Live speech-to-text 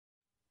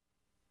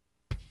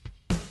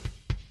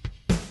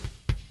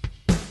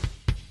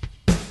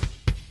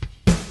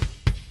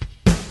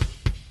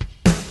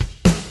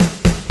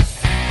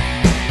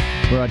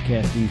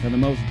broadcasting from the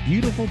most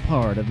beautiful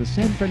part of the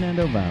San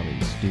Fernando Valley,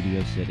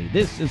 Studio City.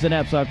 This is the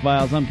Knapsack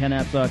Files. I'm Ken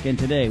Knapsack, and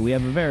today we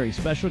have a very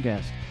special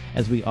guest,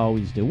 as we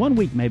always do. One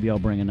week maybe I'll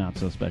bring a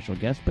not-so-special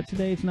guest, but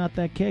today it's not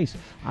that case.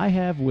 I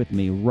have with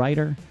me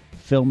writer,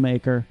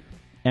 filmmaker,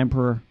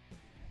 emperor,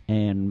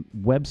 and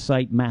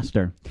website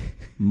master,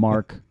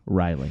 Mark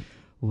Riley.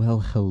 Well,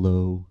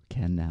 hello,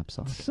 Ken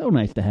Knapsack. So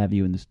nice to have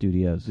you in the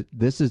studios.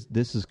 This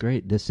is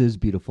great. This is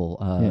beautiful.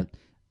 Yeah.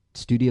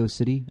 Studio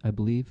City, I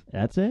believe.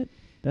 That's it.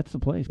 That's the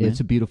place, man. It's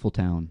a beautiful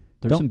town.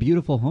 There's some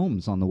beautiful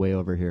homes on the way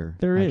over here.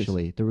 There is.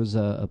 Actually. There was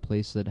a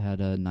place that had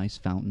a nice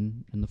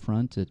fountain in the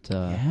front.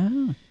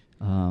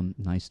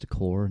 Nice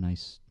decor,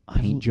 nice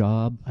paint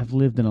job. I've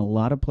lived in a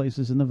lot of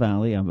places in the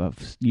valley. I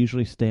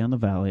usually stay on the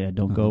valley. I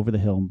don't go over the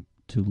hill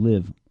to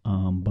live.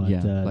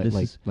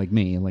 Like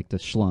me, like the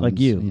schlums. Like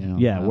you.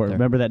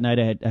 Remember that night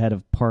I had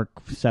to park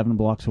 7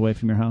 blocks away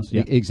from your house?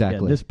 Yeah.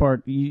 Exactly. Yeah, this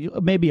part,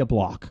 maybe a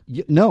block.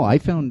 No, I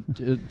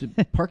found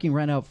parking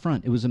right out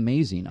front. It was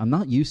amazing. I'm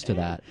not used to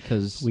that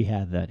because we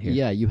have that here.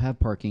 Yeah, you have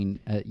parking.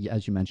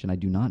 As you mentioned, I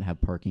do not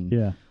have parking.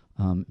 Yeah.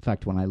 In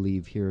fact, when I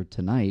leave here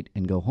tonight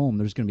and go home,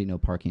 there's going to be no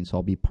parking, so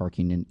I'll be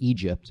parking in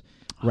Egypt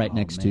right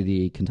next to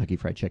the Kentucky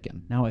Fried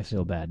Chicken. Now I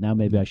feel bad. Now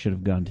maybe I should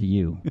have gone to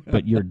you.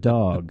 But your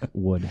dog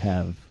would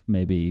have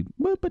maybe...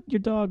 Well, but your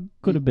dog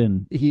could have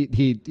been... He's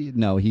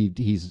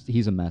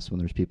a mess when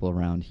there's people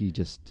around.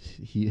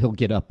 He'll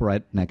get up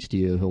right next to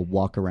you. He'll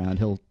walk around.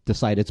 He'll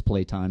decide it's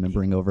playtime and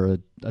bring over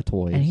a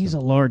toy. And he's a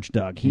large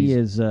dog. He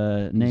is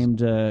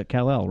named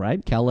Kal-El,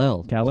 right?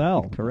 Kal-El.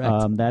 Kal-El.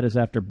 Correct. That is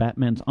after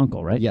Batman's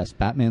uncle, right? Yes,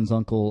 Batman's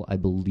uncle, I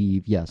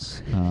believe.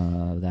 Yes,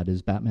 that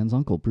is Batman's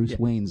uncle, Bruce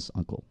Wayne's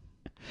uncle.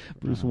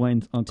 Bruce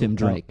Wayne's uncle. Tim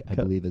Drake, I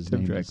believe his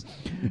name is.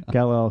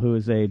 Kal-El, who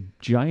is a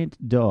giant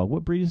dog.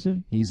 What breed is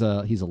he? He's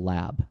a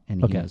lab,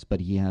 and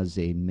he has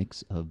a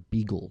mix of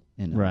beagle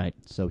in him. Right.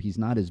 So he's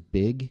not as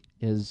big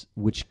as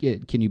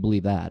can you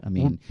believe that? I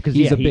mean,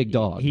 he's a big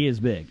dog. He is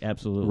big,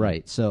 absolutely.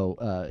 Right.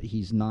 So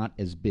he's not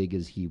as big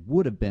as he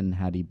would have been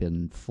had he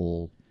been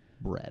full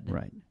bred.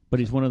 Right. But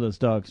he's one of those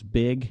dogs,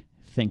 big,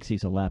 thinks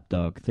he's a lap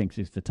dog, thinks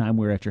it's the time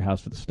we were at your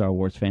house for the Star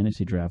Wars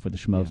fantasy draft with the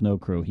Schmoes No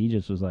Crew. He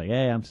just was like,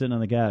 hey, I'm sitting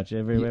on the couch.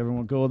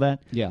 Everyone cool with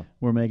that? Yeah.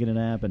 We're making it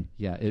happen.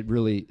 Yeah, it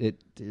really,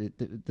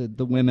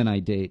 the women I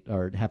date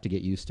have to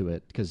get used to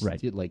it because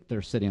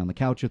they're sitting on the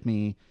couch with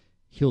me.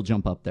 He'll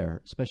jump up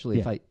there,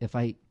 especially if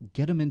I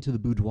get him into the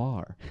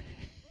boudoir.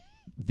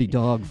 The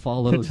dog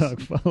follows. The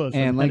dog follows.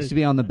 And likes to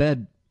be on the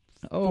bed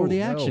for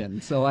the action.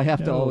 So I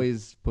have to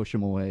always push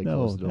him away,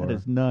 close the door. That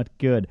is not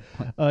good.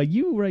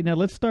 You right now,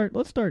 let's start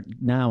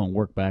now and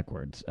work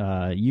backwards.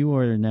 You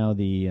are now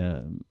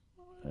the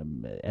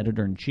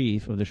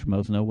editor-in-chief of the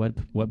Schmoes No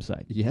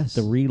website. Yes.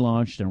 The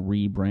relaunched and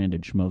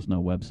rebranded Schmoes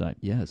No website.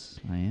 Yes,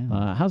 I am.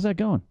 How's that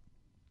going?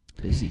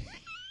 Busy.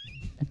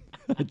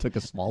 I took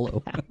a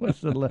swallow.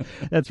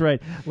 That's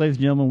right. Ladies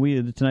and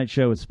gentlemen, the Tonight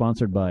Show is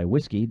sponsored by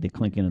whiskey, the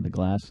clinking of the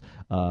glass.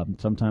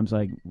 Sometimes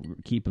I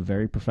keep a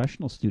very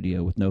professional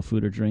studio with no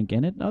food or drink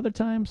in it. Other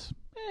times,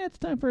 it's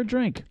time for a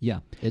drink. Yeah.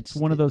 It's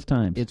one of those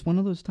times. It's one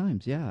of those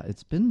times, yeah.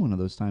 It's been one of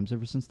those times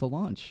ever since the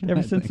launch.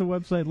 Ever since the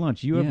website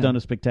launch. You have done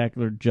a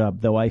spectacular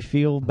job, though I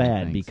feel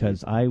bad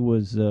because I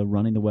was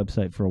running the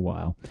website for a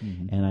while,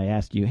 and I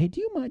asked you, hey, do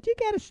you mind? Do you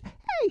got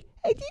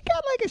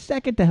like a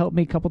second to help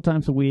me a couple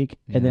times a week?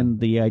 Yeah. And then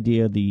the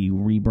idea of the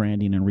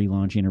rebranding and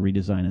relaunching and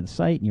redesign of the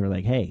site, and you were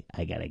like, hey,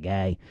 I got a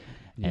guy.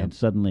 Yep. And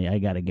suddenly I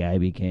got a guy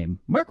became,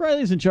 Mark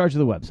Riley's in charge of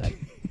the website.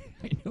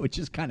 I know, it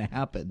just kind of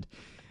happened.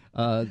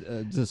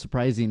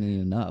 Surprisingly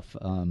enough.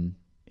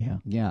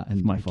 Yeah, and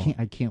it's my fault.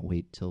 I can't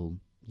wait till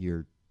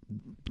you're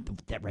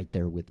right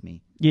there with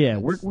me. Yeah,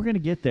 we're going to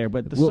get there,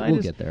 but we'll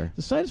get there.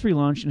 The site is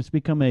relaunched, and it's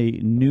become a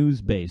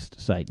news-based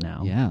site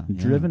now. Yeah,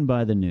 driven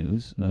by the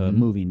news,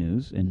 movie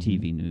news and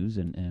TV news,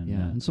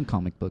 and some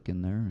comic book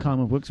in there.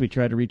 Comic books. We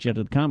try to reach out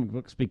to the comic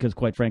books because,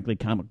 quite frankly,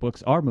 comic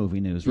books are movie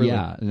news. Really.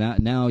 Yeah,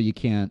 now you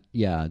can't.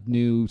 Yeah,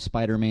 new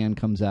Spider-Man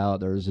comes out.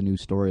 There's a new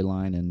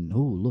storyline, and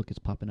look, it's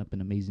popping up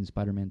in Amazing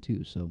Spider-Man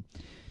 2. So,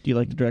 do you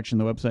like the direction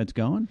the website's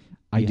going?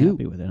 I do.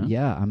 Happy with it? Huh?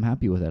 Yeah, I'm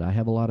happy with it. I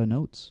have a lot of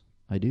notes.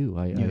 I do.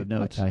 I have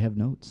notes. I have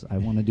notes. I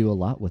want to do a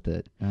lot with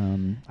it.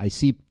 I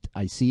see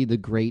the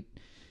great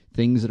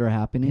things that are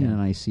happening, and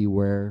I see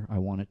where I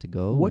want it to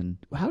go.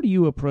 How do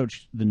you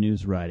approach the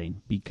news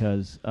writing?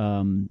 Because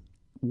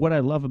what I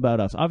love about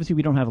us, obviously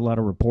we don't have a lot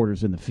of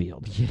reporters in the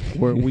field.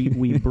 Where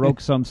we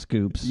broke some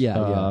scoops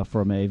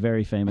from a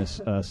very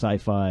famous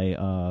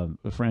sci-fi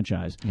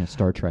franchise. Yeah,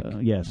 Star Trek.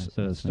 Yes,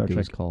 Star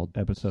Trek called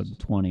episode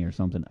 20 or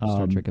something.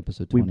 Star Trek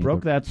episode 20. We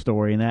broke that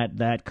story, and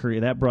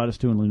that brought us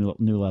to a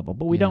new level.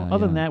 But we don't.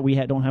 Other than that, we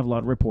don't have a lot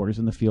of reporters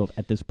in the field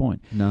at this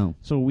point. No.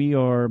 So we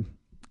are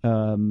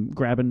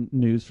grabbing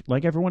news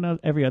like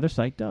every other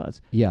site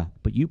does. Yeah.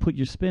 But you put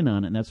your spin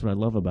on it, and that's what I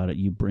love about it.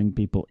 You bring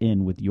people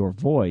in with your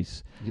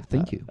voice.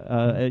 Thank you.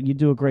 You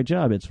do a great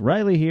job. It's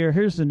Riley here.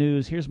 Here's the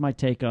news. Here's my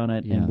take on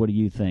it, and what do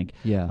you think?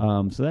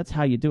 Yeah. So that's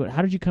how you do it.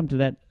 How did you come to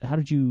that? How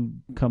did you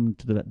come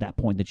to that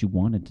point that you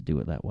wanted to do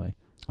it that way?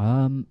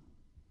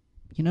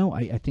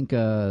 I think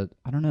I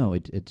don't know.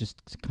 It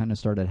just kind of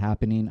started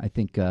happening. I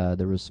think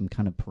there was some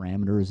kind of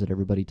parameters that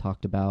everybody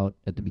talked about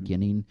at the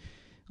beginning.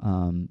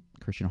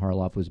 Christian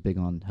Harloff was big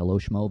on Hello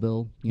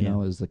Schmoeville,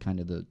 as the kind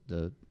of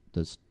the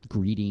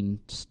greeting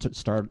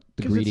start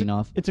the greeting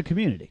off. It's a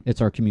community.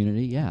 It's our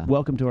community. Yeah.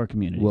 Welcome to our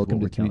community. Welcome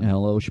to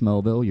Hello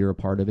Schmoeville. You're a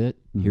part of it.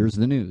 Mm-hmm. Here's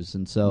the news.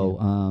 And so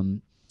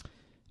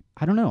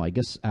I don't know. I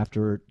guess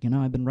after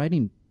I've been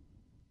writing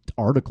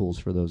articles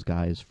for those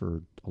guys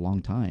for a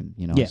long time.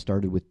 I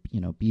started with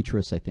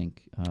Beatrice. I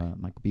think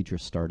Michael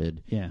Beatrice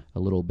started a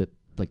little bit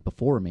like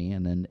before me,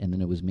 and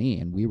then it was me,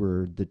 and we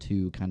were the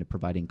two kind of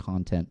providing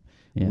content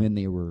when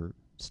they were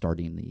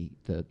starting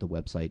the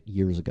website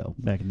years ago.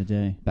 Back in the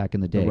day.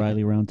 The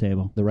Riley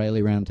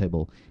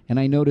Roundtable. And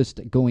I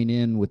noticed going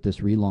in with this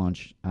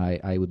relaunch,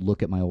 I would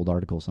look at my old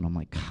articles and I'm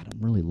like, God, I'm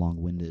really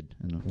long-winded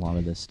in a lot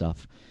of this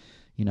stuff.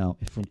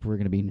 If we're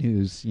going to be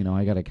news,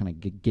 I got to kind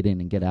of get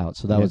in and get out.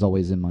 So that was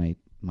always in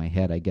my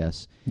head, I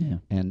guess. Yeah.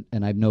 And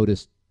I've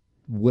noticed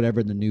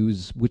whatever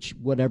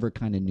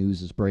kind of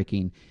news is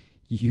breaking,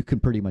 you can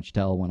pretty much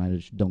tell when I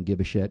just don't give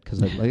a shit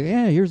because I'm like,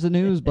 yeah, here's the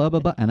news, blah,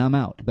 blah, blah, and I'm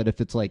out. But if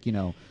it's like,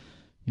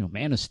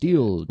 Man of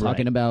Steel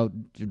talking about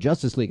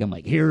Justice League, I'm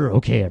like, here,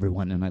 okay,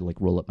 everyone, and I like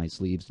roll up my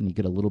sleeves, and you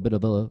get a little bit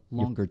of a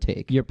longer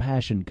take. Your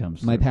passion comes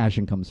through. My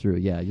passion comes through,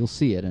 yeah. You'll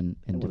see it in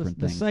different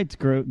things. The site's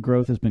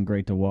growth has been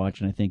great to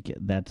watch, and I think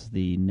that's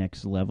the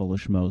next level of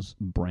Schmo's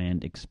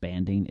brand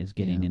expanding, is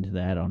getting into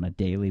that on a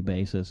daily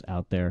basis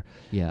out there.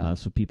 Yeah.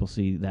 So people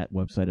see that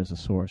website as a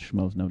source,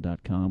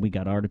 schmozno.com. We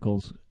got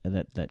articles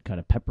that kind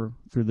of pepper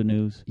through the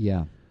news.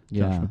 Yeah.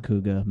 Josh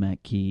McCouga,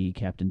 Matt Key,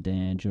 Captain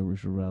Dan, Joe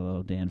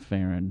Ruggiero, Dan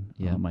Farron,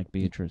 Mike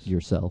Beatrice.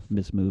 Yourself.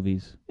 Miss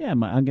Movies. Yeah, I'm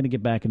going to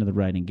get back into the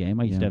writing game.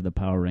 I used to have the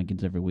power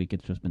rankings every week.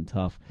 It's just been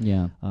tough.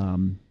 Yeah.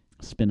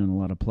 Spinning a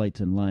lot of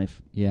plates in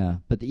life. Yeah.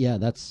 But,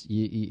 that's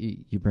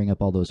you bring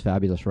up all those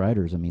fabulous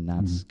writers. I mean,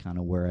 that's kind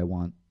of where I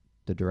want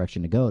the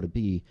direction to go, to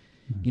be.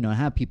 I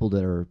have people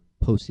that are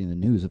posting the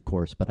news, of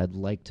course, but I'd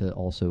like to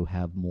also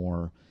have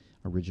more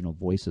original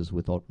voices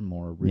with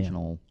more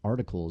original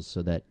articles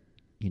so that,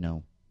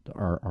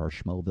 our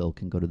Schmoeville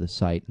can go to the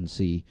site and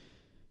see,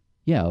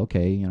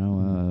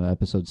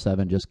 episode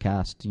 7 just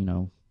cast,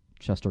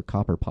 Chester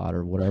Copperpot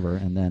or whatever,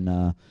 and then,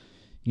 oh,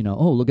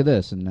 look at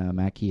this, and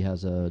Matt Key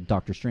has a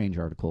Doctor Strange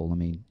article. Let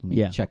me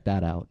check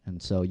that out, and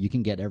so you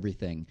can get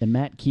everything. And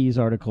Matt Key's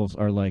articles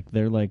are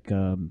they're like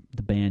the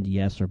band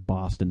Yes or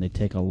Boston. They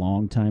take a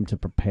long time to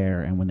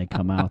prepare, and when they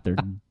come out, they're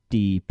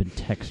deep and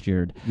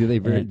textured. Yeah, they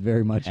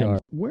very much are.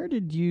 Where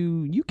did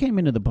you came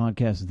into the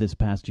podcast this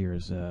past year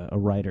as a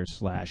writer /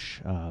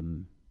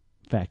 Facty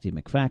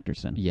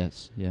McFacterson?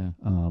 Yes, yeah.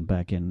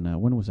 Back in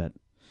when was that?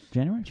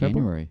 January,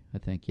 February? I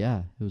think.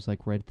 Yeah, it was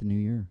like right at the new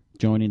year.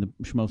 Joining the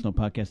Schmo Snow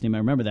podcast team. I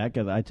remember that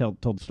because I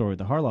told the story of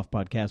the Harloff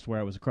podcast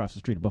where I was across the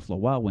street of Buffalo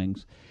Wild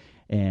Wings,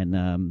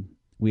 and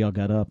we all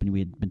got up and we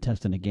had been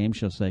testing a game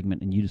show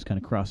segment, and you just kind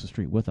of crossed the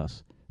street with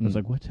us. I was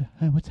like, what's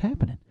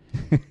happening?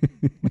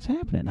 What's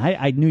happening?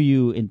 I knew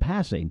you in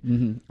passing.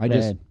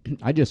 Mm-hmm.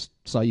 I just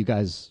saw you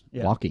guys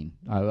walking.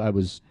 I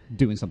was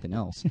doing something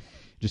else.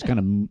 Just kind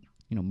of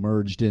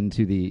merged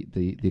into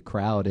the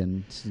crowd,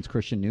 and since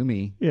Christian knew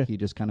me, he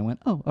just kind of went,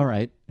 "Oh, all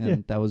right,"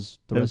 and that was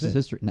the rest is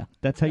history. No,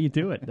 that's how you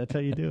do it.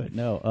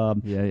 No,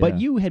 but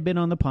you had been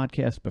on the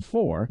podcast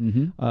before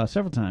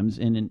several times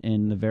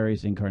in the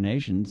various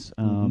incarnations.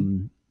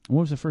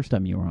 What was the first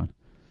time you were on?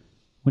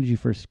 When did you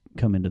first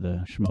come into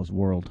the Schmo's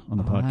world on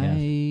the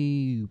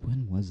podcast?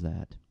 When was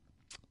that?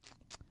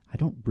 I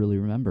don't really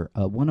remember.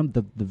 One of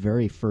the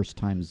very first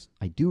times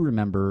I do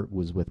remember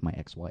was with my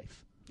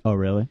ex-wife. Oh,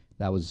 really?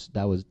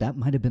 That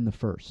might have been the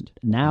first.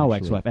 Now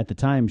actually. Ex-wife. At the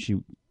time, she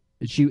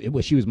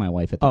was my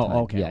wife at the time.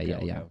 Oh, okay.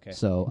 Yeah. Okay.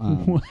 So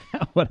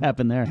what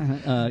happened there?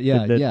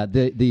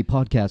 The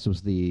podcast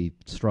was the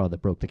straw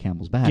that broke the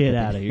camel's back. Get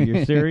out of here!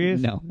 You're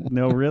serious?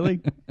 No, really?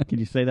 Can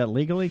you say that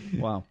legally?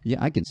 Wow. Yeah,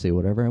 I can say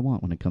whatever I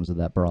want when it comes to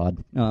that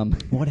broad.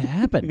 What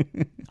happened?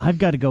 I've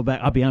got to go back.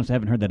 I'll be honest, I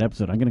haven't heard that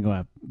episode. I'm going to go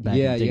back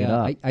and dig it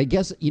up. I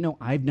guess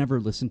I've never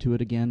listened to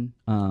it again.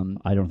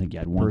 I don't think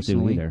I'd want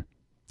to either.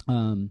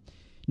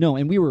 No,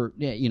 and we were,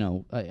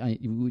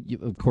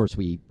 of course,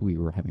 we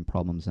were having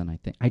problems, and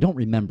I don't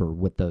remember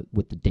what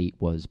the date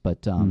was,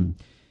 but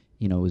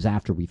it was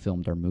after we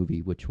filmed our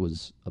movie, which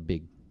was a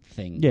big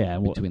thing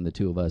between the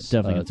two of us.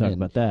 Definitely going to talk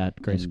about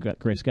that. Gray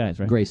Skies,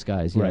 right? Gray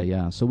Skies,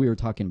 yeah. So we were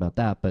talking about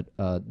that, but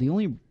the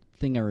only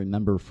thing I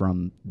remember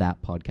from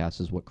that podcast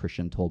is what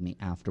Christian told me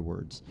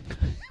afterwards.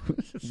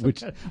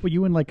 Were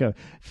you in like a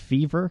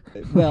fever?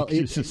 Well,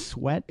 it's a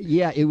sweat.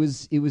 Yeah, it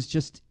was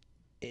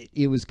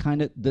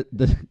kind of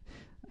the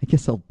I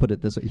guess I'll put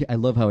it this way. I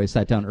love how I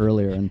sat down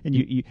earlier and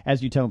you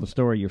as you tell the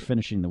story, you're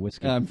finishing the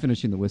whiskey. I'm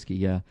finishing the whiskey,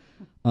 yeah.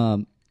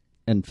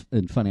 And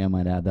funny, I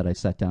might add that I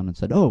sat down and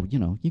said, "Oh,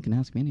 you can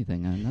ask me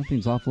anything.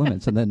 Nothing's off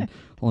limits." And then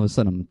all of a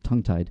sudden, I'm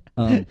tongue-tied.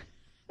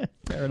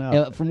 Fair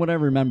enough. From what I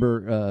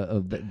remember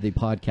of the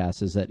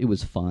podcast is that it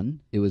was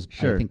fun. It was,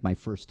 I think, my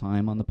first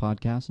time on the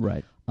podcast.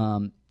 Right.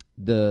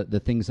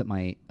 The things that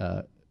my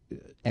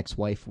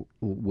ex-wife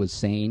was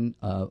saying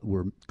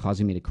were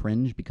causing me to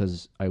cringe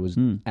because I was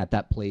at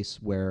that place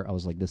where I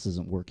was like, this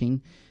isn't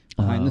working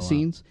behind the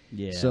scenes.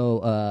 Yeah.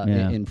 So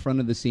in front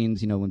of the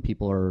scenes, when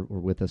people are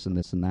with us and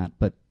this and that,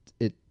 but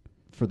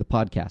for the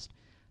podcast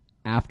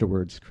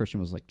afterwards, Christian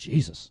was like,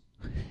 Jesus,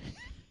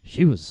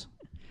 she was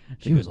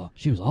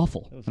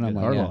awful. And I'm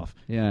like,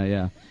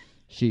 yeah.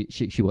 She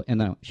was,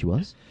 and she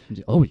was.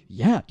 Oh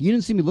yeah, you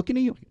didn't see me looking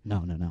at you?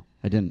 No,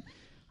 I didn't.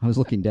 I was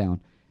looking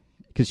down.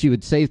 Because she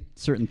would say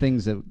certain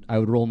things that I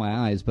would roll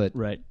my eyes, but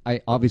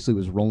I obviously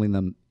was rolling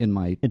them in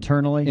my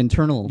internal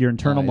Your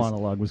internal eyes.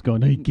 Monologue was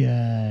going, oh,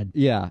 God.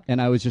 Yeah,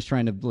 and I was just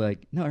trying to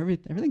no,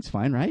 everything's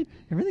fine, right?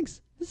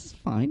 This is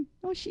fine.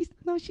 No, she's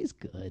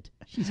good.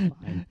 She's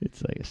fine.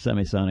 It's like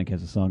Semisonic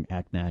has a song,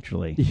 Act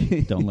Naturally.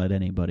 Don't let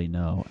anybody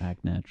know.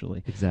 Act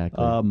naturally.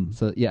 Exactly.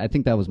 So yeah, I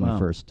think that was my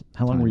first.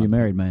 How long were you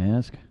married, may I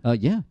ask?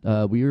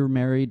 We were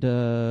married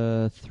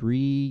 3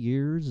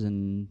 years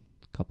and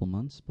couple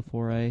months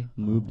before I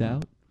moved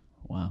out.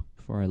 Wow.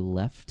 Before I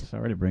left.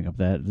 Sorry to bring up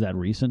that. Is that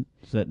recent?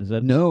 Is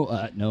that No.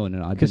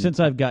 Because since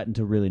I've gotten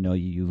to really know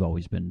you, you've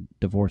always been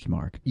divorced,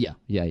 Mark. Yeah.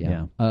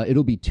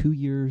 It'll be 2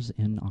 years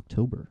in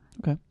October.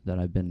 Okay. That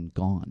I've been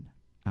gone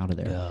out of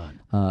there.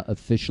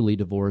 Officially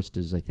divorced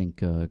is, I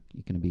think, going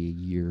to be a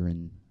year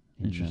in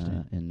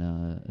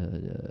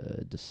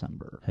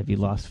December. Have you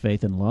lost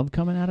faith in love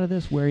coming out of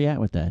this? Where are you at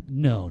with that?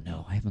 No,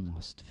 I haven't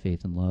lost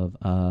faith in love.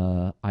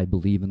 I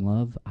believe in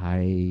love.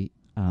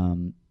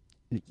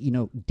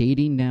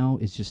 Dating now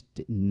is just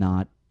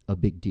not a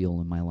big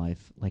deal in my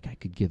life. Like, I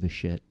could give a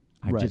shit.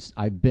 I've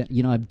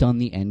done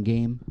the end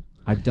game.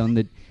 I've done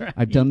the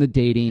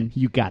dating.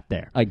 You got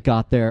there. I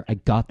got there. I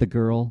got the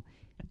girl,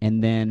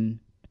 and then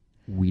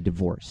we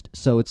divorced.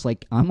 So it's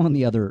like I'm on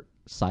the other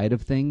side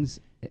of things,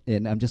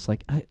 and I'm just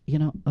like,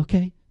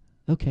 okay.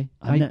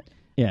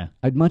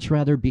 I'd much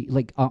rather be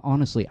like,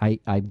 honestly,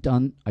 I've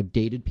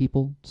dated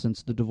people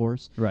since the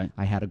divorce. Right.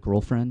 I had a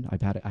girlfriend.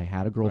 I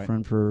had a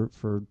girlfriend for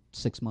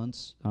 6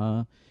 months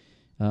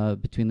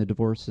between the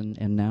divorce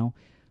and now,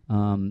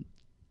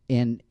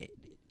 and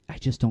I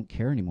just don't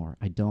care anymore.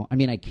 I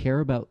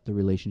care about the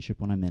relationship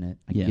when I'm in it.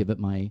 I give it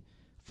my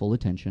full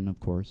attention, of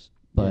course,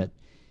 but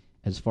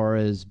as far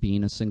as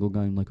being a single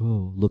guy, I'm like,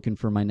 looking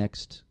for my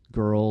next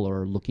girl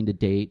or looking to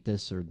date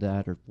this or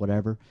that or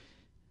whatever.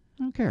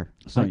 I don't care.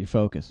 It's not your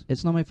focus.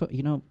 It's not my focus.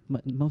 In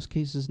most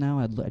cases now,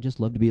 I just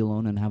love to be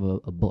alone and have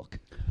a book.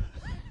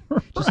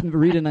 Just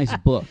read a nice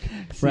book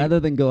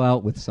rather than go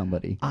out with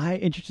somebody.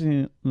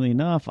 Interestingly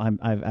enough,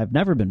 I've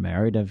never been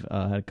married. I've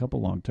had a couple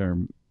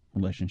long-term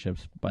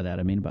relationships. By that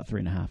I mean about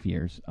 3.5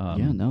 years.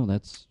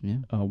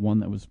 One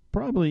that was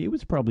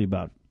probably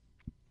about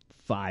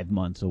 5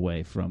 months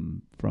away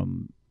from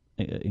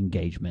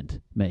engagement,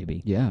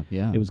 maybe. Yeah.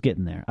 It was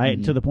getting there.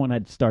 To the point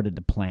I'd started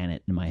to plan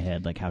it in my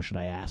head, like, how should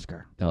I ask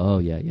her? Oh,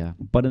 yeah.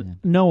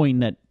 But knowing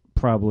that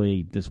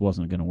probably this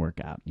wasn't going to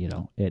work out,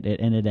 it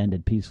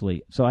ended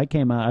peacefully. So I've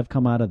come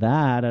out of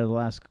that the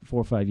last 4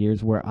 or 5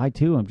 years where I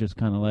too am just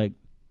kind of like,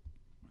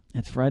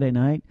 it's Friday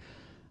night.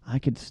 I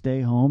could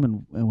stay home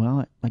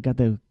and I got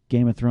the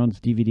Game of Thrones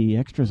DVD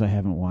extras I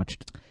haven't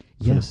watched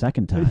for the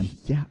second time.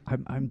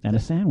 I'm and a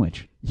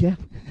sandwich. Yeah.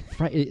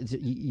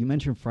 You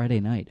mentioned Friday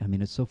night. I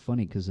mean, it's so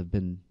funny because I've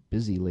been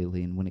busy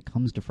lately, and when it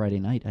comes to Friday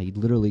night, I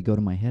literally go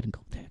to my head and go,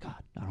 thank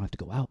God, I don't have to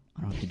go out.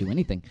 I don't have to do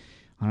anything.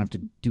 I don't have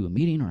to do a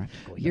meeting, or I have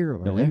to go here or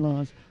no there.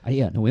 In-laws.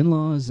 No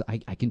in-laws.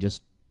 I can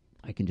just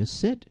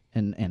sit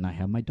and I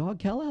have my dog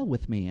Kal-El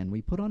with me, and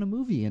we put on a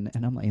movie, and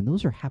I'm like, and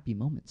those are happy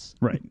moments.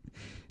 Right.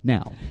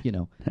 Now,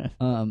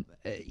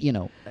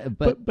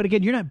 but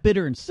again, you're not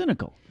bitter and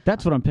cynical.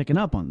 That's what I'm picking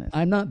up on this.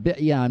 I'm not.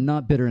 I'm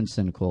not bitter and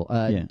cynical.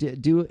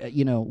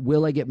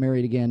 Will I get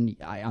married again?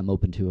 I'm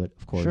open to it,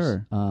 of course.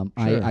 Sure.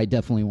 I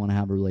definitely want to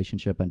have a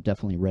relationship. I'm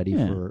definitely ready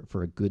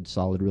for a good,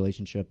 solid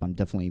relationship. I'm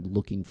definitely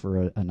looking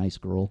for a nice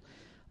girl.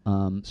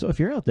 So if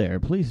you're out there,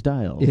 please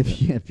dial.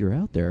 If you're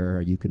out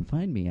there, you can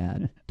find me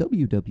at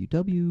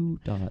www.match.com/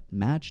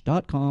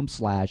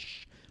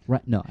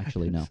 no,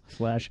 actually, no.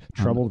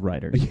 /troubled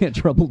writer.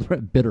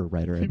 Bitter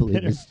writer, I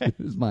believe is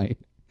my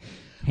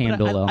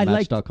handle on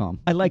Match.com.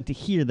 I like to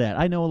hear that.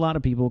 I know a lot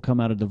of people come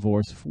out of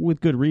divorce with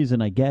good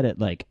reason. I get it.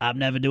 Like, I'm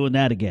never doing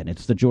that again.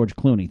 It's the George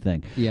Clooney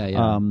thing.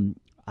 Yeah.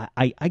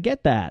 I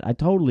get that. I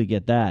totally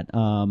get that.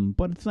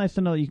 But it's nice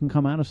to know that you can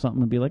come out of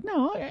something and be like,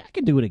 no, I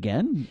can do it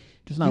again.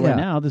 Just not right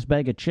now. This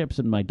bag of chips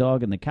and my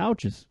dog on the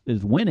couch is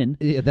winning.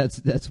 Yeah,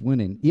 that's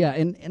winning. Yeah,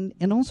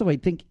 and also I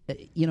think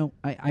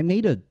I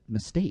made a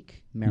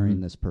mistake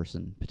marrying this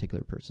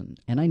particular person,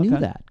 and I knew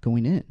that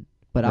going in.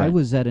 But I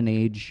was at an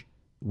age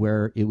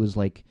where it was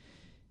like,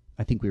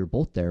 I think we were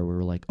both there. We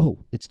were like, oh,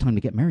 it's time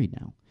to get married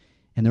now.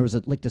 And there was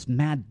this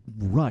mad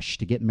rush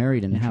to get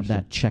married and have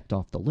that checked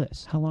off the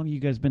list. How long have you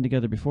guys been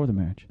together before the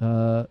marriage?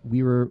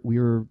 We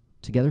were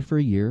together for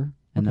a year,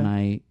 and then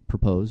I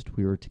proposed.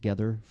 We were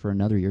together for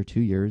another year,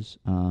 2 years.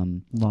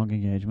 Long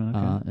engagement,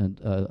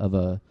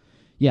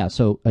 okay.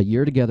 So a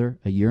year together,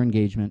 a year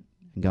engagement,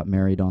 and got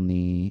married on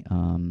the,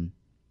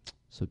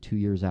 2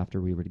 years after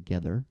we were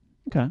together.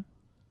 Okay.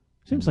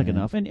 Seems like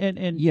enough.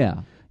 And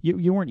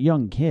You weren't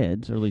young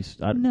kids, or at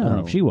least I don't know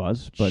if she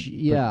was. But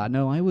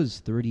no, I was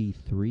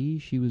 33.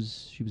 She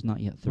was not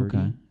yet 30.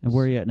 Okay. And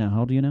where are you at now? How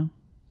old are you now?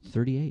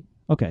 38.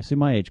 Okay, so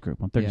my age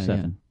group. I'm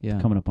 37.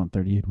 Yeah. Coming up on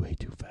 38 way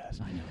too fast.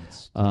 I know.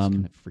 It's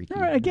kind of freaky.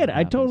 All right, I get it.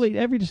 I totally,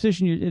 every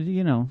decision,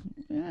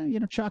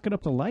 chalk it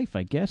up to life,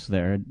 I guess,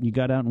 there. You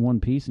got out in one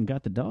piece and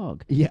got the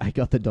dog. Yeah, I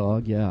got the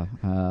dog, yeah.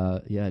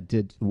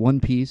 Did one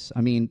piece.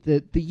 I mean,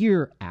 the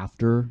year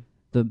after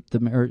the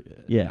marriage,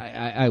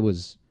 I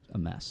was a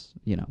mess,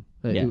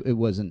 It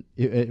wasn't,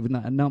 it was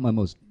not my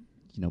most,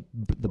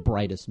 the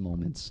brightest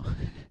moments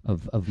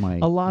of my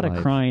a lot life.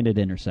 Of crying at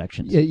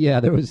intersections. Yeah,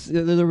 there was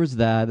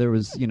that. There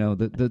was,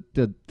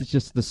 the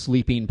just the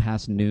sleeping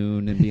past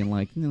noon and being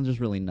like, there's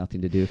really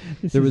nothing to do.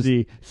 There was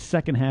the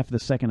second half of the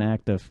second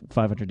act of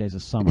 500 Days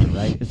of Summer,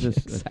 right? Is this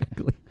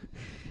exactly?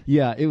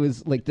 Yeah, it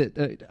was like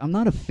I'm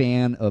not a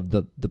fan of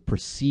the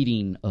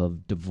proceeding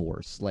of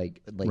divorce.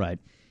 Like right.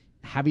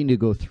 Having to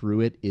go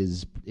through it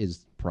is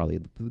probably,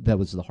 that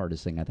was the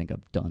hardest thing I think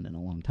I've done in a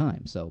long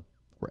time. So,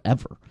 or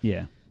ever.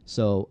 Yeah.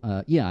 So,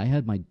 I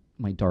had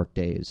my dark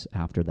days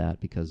after that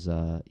because,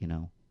 sure,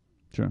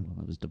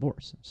 it was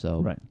divorce.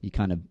 So right. You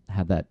kind of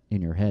have that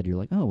in your head. You're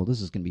like, oh, well,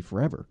 this is going to be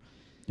forever.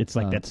 It's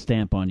like that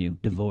stamp on you,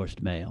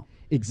 divorced male.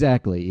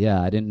 Exactly.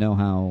 Yeah, I didn't know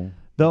how.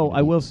 Though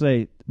I will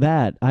say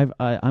that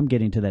I'm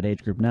getting to that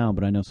age group now,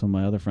 but I know some of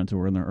my other friends who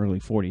are in their early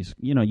 40s.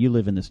 You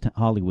live in this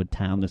Hollywood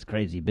town, this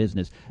crazy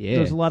business. Yeah.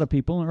 There's a lot of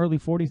people in their early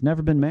 40s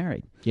never been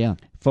married. Yeah.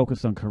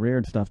 Focused on career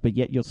and stuff, but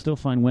yet you'll still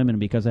find women,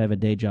 because I have a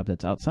day job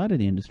that's outside of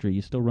the industry,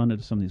 you still run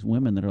into some of these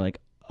women that are like,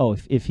 oh,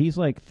 if he's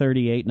like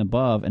 38 and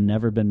above and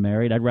never been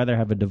married, I'd rather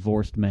have a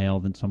divorced male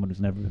than someone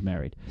who's never been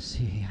married.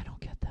 See, I don't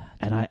get that.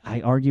 And I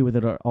argue with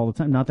it all the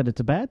time. Not that it's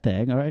a bad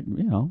thing. All right,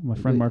 my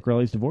friend Mark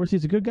Rowley's divorced.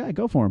 He's a good guy.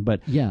 Go for him.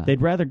 But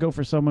they'd rather go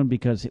for someone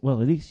because,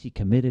 well, at least he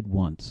committed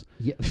once.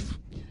 Yeah.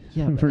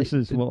 Yeah.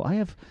 Versus, well, I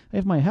have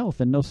my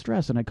health and no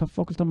stress, and I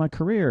focused on my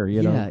career.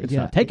 It's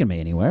not taking me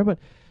anywhere. But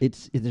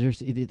it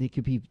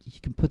could be,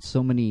 you can put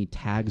so many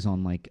tags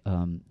on like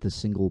the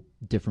single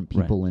different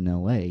people in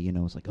L.A.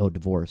 It's like, oh,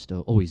 divorced.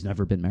 Oh, he's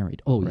never been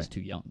married. Oh, he's too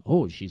young.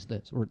 Oh, she's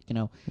this. Or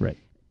right.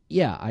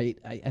 Yeah,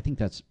 I think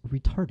that's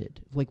retarded.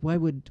 Like, why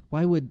would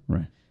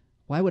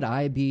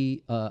I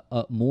be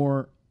a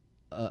more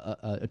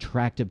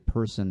attractive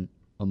person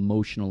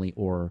emotionally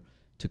or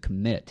to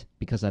commit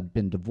because I've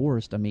been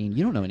divorced? I mean,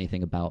 you don't know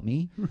anything about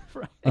me.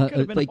 Right. It could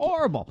have been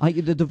horrible.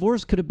 The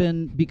divorce could have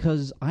been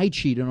because I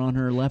cheated on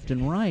her left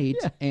and right,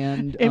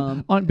 and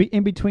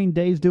in between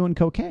days doing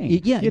cocaine.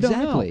 Yeah,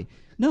 exactly.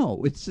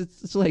 No,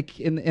 it's like,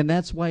 and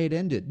that's why it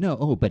ended.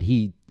 No, but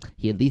he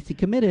at least he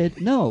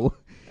committed. No.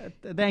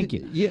 Thank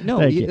you.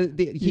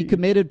 He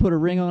committed, put a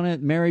ring on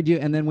it, married you,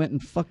 and then went and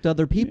fucked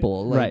other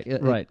people. Right.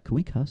 Can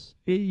we cuss?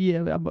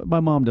 Yeah, my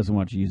mom doesn't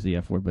want you to use the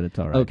F word, but it's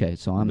all right. Okay,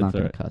 so I'm not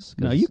going to cuss.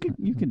 No, you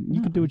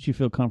can do what you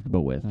feel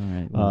comfortable with. All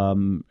right.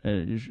 Well.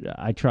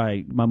 I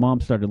try. My mom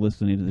started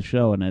listening to the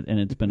show, and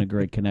it's been a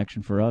great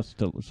connection for us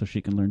so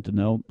she can learn to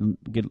know and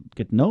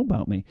get to know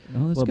about me a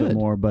little bit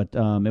more. But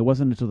it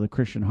wasn't until the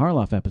Christian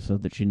Harloff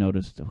episode that she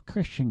noticed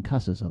Christian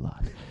cusses a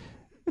lot.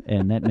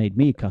 And that made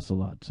me cuss a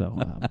lot. So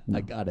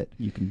I got it.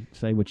 You can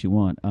say what you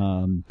want.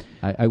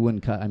 I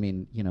wouldn't cut. I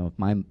mean, if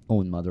my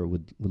own mother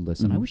would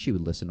listen, I wish she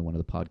would listen to one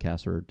of the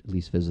podcasts or at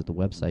least visit the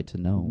website to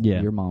know.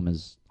 Yeah. Your mom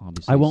is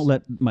obviously. I won't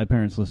let my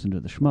parents listen to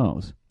the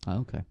Schmoes. Oh,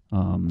 okay.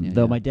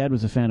 Though my dad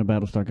was a fan of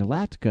Battlestar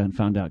Galactica and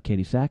found out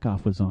Katie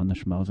Sackhoff was on the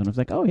Schmoes, and I was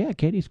like, oh yeah,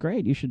 Katie's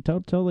great. You should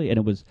totally. And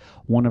it was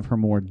one of her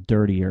more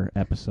dirtier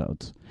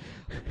episodes.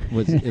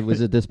 Was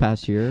it this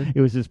past year?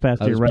 It was this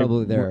past year. I was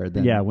probably there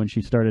then. Yeah, when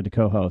she started to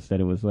co-host, that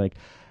it was like,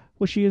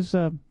 well, she is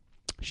a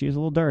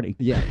little dirty.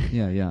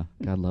 Yeah.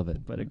 God love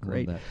it. But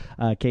great.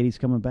 Katie's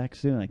coming back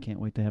soon. I can't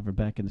wait to have her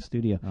back in the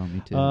studio. Oh,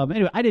 me too.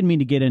 Anyway, I didn't mean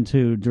to get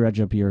into dredge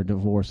up your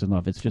divorce and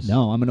love. It's just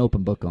no. I'm an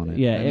open book on it.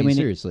 Yeah, I mean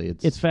seriously,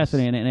 it's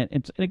fascinating,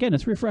 and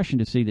it's refreshing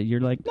to see that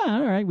you're like, no,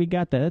 all right, we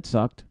got that. It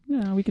sucked.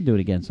 Yeah, we can do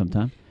it again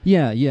sometime.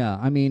 Yeah.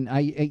 I mean,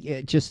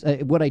 I just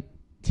what I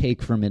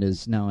take from it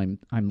is now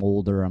I'm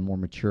older, I'm more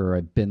mature.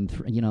 I've been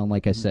through,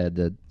 like I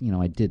said,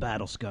 I did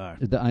battle scar.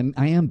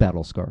 I am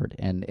battle scarred,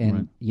 and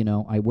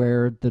right. I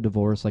wear the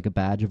divorce like a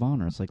badge of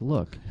honor. It's like,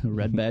 look, a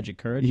red badge of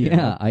courage.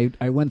 Yeah,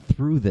 I went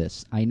through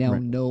this. I now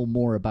know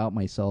more about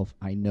myself.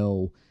 I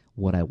know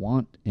what I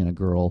want in a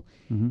girl.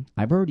 Mm-hmm.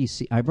 I've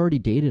already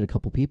dated a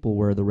couple people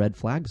where the red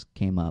flags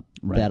came up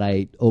that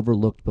I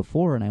overlooked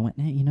before, and I went,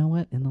 hey, you know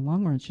what? In the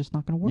long run, it's just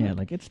not going to work. Yeah,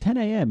 like it's 10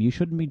 a.m. You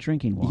shouldn't be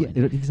drinking wine.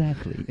 Yeah,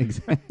 exactly.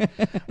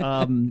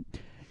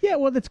 Yeah,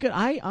 well, that's good.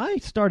 I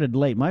started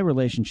late. My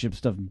relationship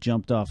stuff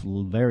jumped off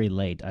very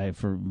late.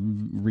 For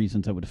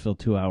reasons I would fill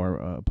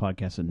 2-hour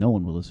podcasts that no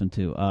one will listen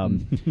to.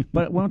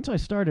 But once I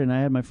started, and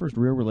I had my first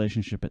real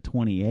relationship at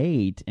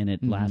 28, and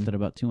it lasted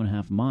about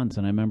 2.5 months.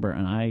 And I remember,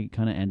 and I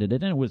kind of ended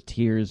it, and it was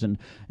tears and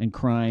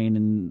crying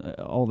and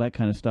all that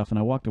kind of stuff. And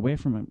I walked away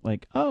from it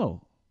like,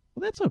 oh,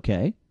 well, that's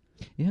okay.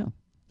 Yeah,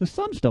 the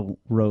sun still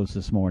rose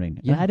this morning.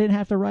 Yeah, and I didn't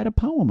have to write a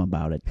poem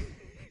about it.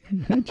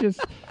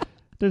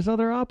 there's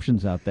other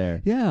options out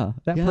there. Yeah.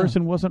 That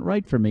person wasn't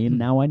right for me, and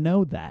now I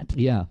know that.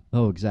 Yeah.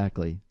 Oh,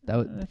 exactly.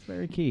 That's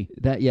very key.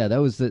 That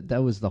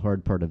was the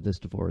hard part of this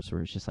divorce,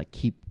 where it's just like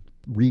keep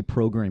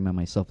reprogramming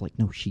myself, like,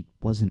 no, she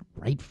wasn't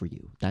right for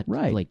you. That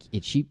right. Like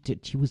she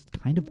was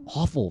kind of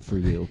awful for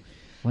you.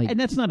 Like, and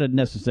that's not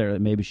necessarily,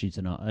 maybe she's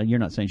you're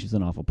not saying she's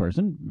an awful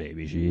person.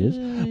 Maybe she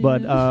is.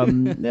 But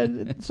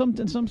in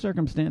some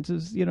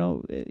circumstances,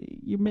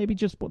 you're maybe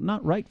just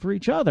not right for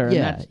each other.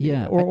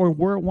 Yeah. Or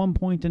were at one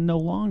point and no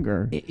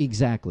longer.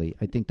 Exactly.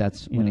 I think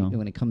that's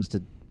when it comes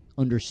to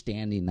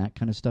understanding that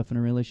kind of stuff in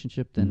a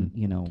relationship, then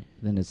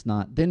then it's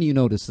not. Then you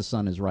notice the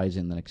sun is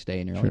rising the next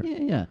day, and you're like,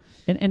 yeah.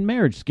 And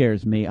marriage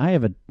scares me. I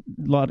have a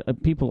lot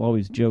of people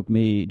always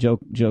make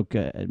jokes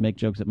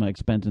at my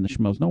expense in the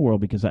Schmoes No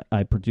World because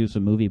I produce a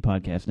movie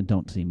podcast and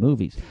don't see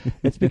movies.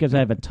 It's because I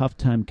have a tough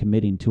time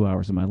committing 2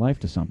 hours of my life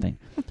to something.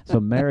 So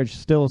marriage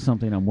still is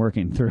something I'm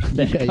working through.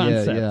 That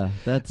concept. Yeah.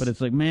 But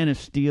it's like Man of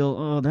Steel.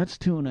 Oh, that's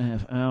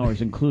 2.5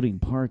 hours, including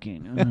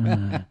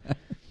parking.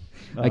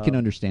 I can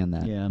understand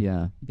that.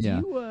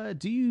 Yeah.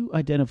 Do you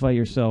identify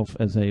yourself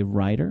as a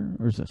writer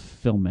or as a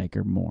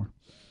filmmaker more?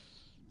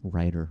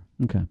 Writer.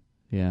 Okay.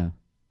 Yeah.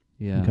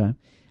 Okay.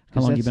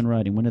 How long have you been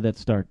writing? When did that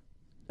start?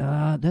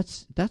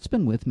 That's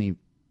been with me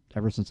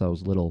ever since I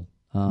was little.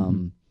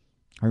 I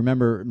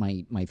remember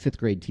my fifth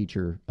grade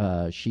teacher.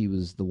 She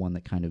was the one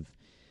that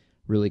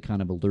really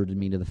kind of alerted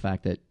me to the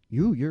fact that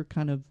you're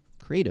kind of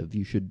creative.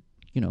 You should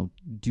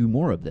do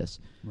more of this.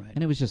 Right.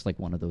 And it was just like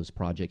one of those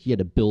projects. You had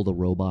to build a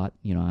robot,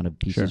 out of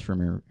pieces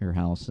from your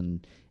house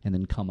and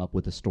then come up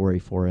with a story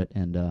for it.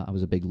 And I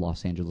was a big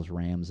Los Angeles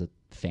Rams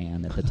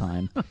fan at the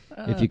time,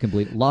 if you can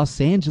believe it. Los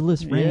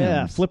Angeles Rams.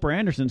 Yeah, Flipper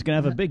Anderson's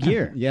going to have a big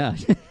year. Yeah.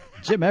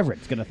 Jim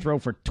Everett's going to throw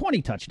for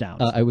 20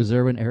 touchdowns. I was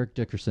there when Eric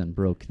Dickerson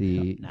broke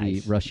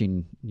the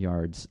rushing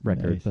yards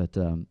record. Nice.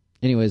 But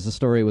anyways, the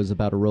story was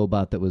about a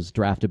robot that was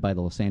drafted by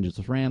the Los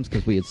Angeles Rams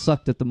because we had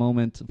sucked at the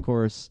moment, of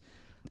course.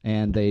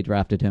 And they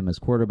drafted him as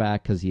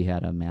quarterback because he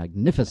had a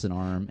magnificent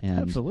arm. And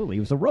absolutely, he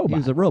was a robot. He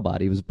was a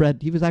robot. He was bred.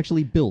 He was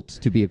actually built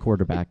to be a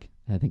quarterback.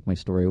 I think my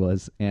story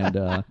was.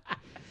 And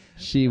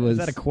she was. Is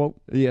that a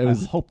quote? Yeah, I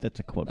hope that's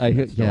a quote. I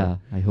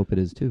hope it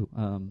is too.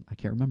 I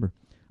can't remember.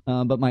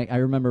 But I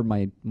remember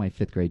my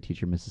fifth grade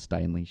teacher, Mrs.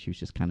 Steinley. She was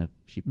just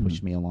she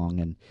pushed me along,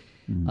 and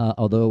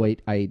although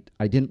I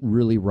didn't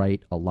really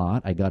write a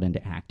lot, I got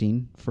into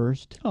acting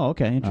first. Oh,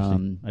 okay,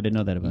 interesting. I didn't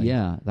know that about you.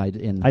 Yeah,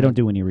 I don't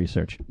do any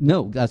research.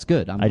 No, that's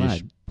good. I'm glad.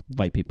 Just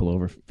invite people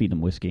over, feed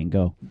them whiskey, and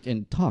go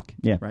and talk.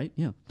 Yeah, right.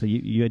 Yeah. So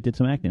you did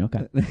some acting.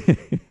 Okay.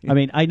 I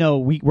mean, I know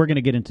we're going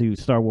to get into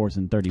Star Wars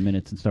in 30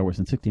 minutes and Star Wars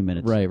in 60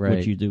 minutes. Right.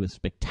 Which you do a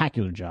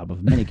spectacular job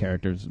of many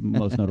characters,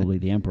 most notably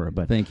the Emperor.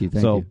 But thank you.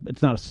 So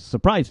it's not a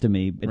surprise to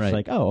me. It's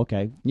like, oh,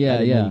 okay.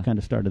 Yeah. You kind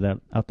of started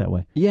out that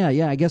way. Yeah.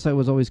 I guess I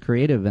was always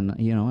creative, and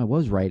I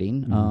was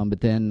writing.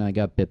 But then I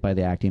got bit by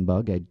the acting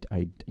bug.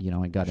 I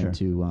got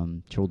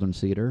into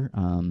children's theater.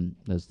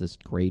 There's this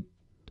great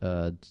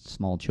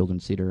small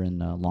children's theater in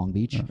Long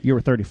Beach. You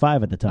were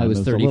 35 at the time. I was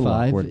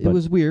 35. It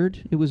was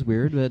weird,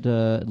 but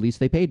at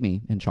least they paid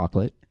me in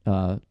chocolate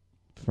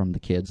from the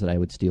kids that I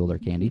would steal their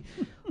candy.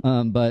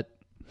 But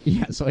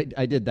yeah, so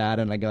I did that,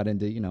 and I got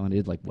into and I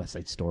did like West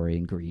Side Story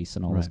and Grease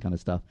and all this kind of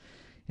stuff.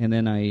 And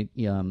then I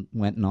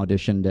went and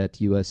auditioned at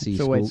USC.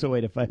 So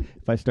wait, if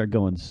I start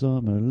going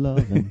Summer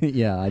Lovin',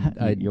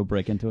 you'll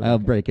break into it. I'll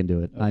break into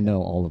it. Okay. I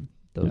know all of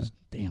those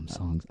damn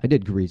songs. I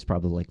did Grease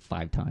probably like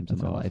 5 times in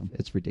my life.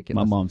 It's ridiculous.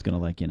 My mom's gonna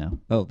like you now.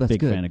 Oh, that's big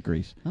good. Fan of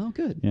Grease. Oh,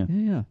 good.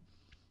 Yeah.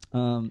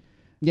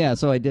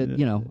 So I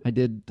did. I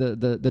did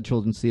the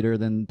children's theater.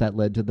 Then that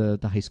led to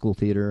the high school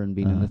theater and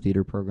being in the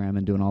theater program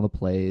and doing all the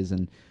plays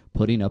and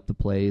putting up the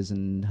plays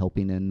and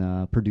helping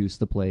and produce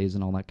the plays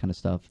and all that kind of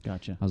stuff.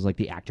 Gotcha. I was like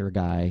the actor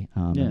guy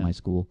in my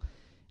school.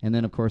 And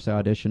then, of course,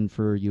 I auditioned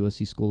for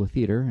USC School of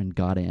Theater and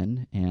got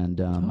in. And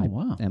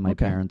my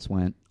parents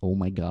went, "Oh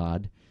my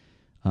God,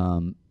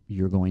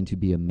 you're going to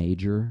be a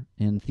major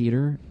in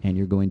theater, and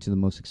you're going to the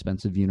most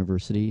expensive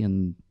university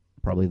in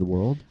probably the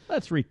world.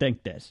 Let's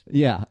rethink this."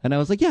 Yeah, and I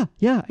was like, yeah,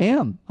 I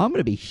am. I'm going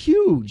to be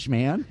huge,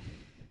 man.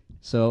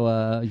 So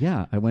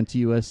I went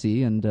to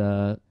USC,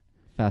 and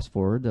fast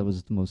forward, that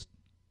was the most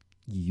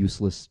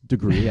useless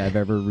degree I've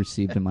ever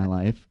received in my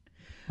life.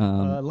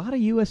 A lot of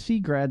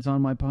USC grads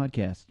on my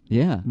podcast.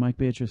 Yeah. Mike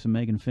Beatrice and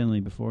Megan Finley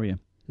before you.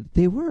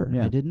 They were.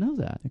 Yeah. I didn't know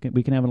that.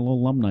 We can have a little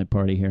alumni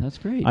party here. That's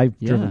great. I've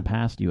driven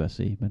past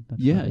USC, but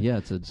that's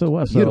it's a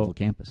beautiful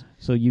campus.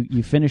 So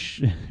you finish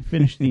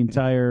the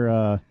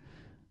entire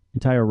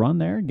run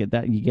there. Get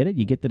that? You get it?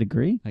 You get the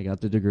degree? I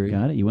got the degree.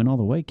 Got it. You went all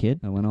the way, kid.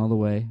 I went all the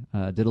way.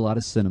 Did a lot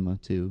of cinema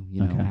too.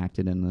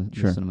 Acted in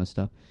the cinema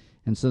stuff.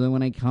 And so then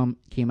when I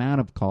came out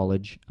of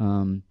college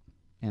and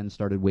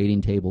started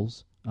waiting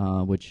tables,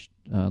 which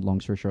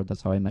long story short,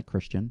 that's how I met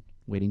Christian.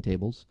 Waiting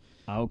tables.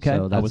 Okay,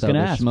 so that's I was going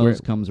to ask.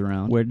 Schmoes comes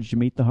around. Where did you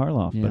meet the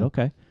Harloff? Yeah. But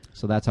okay.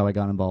 So that's how I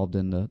got involved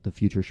in the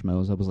future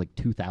Schmoes. I was like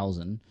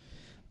 2000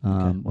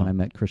 when I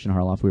met Christian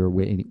Harloff. We were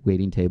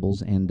waiting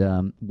tables,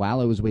 and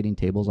while I was waiting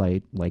tables,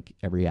 I, like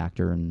every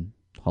actor in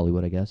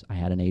Hollywood, I guess, I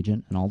had an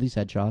agent and all these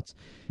headshots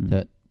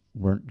that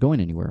weren't going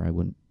anywhere. I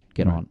wouldn't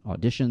get on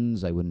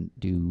auditions. I wouldn't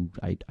do.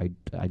 I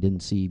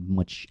didn't see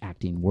much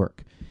acting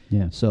work.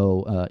 Yeah.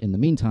 So in the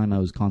meantime, I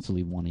was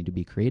constantly wanting to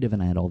be creative,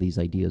 and I had all these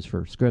ideas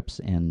for scripts.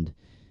 And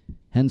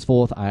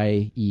henceforth,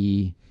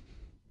 i.e.,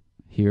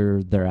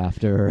 here,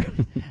 thereafter.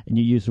 And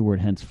you use the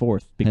word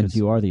henceforth because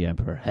you are the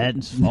emperor.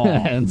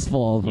 Henceforth.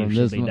 Henceforth. You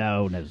should be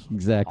known as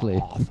exactly.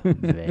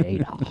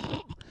 Vader.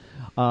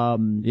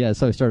 Yeah,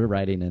 so I started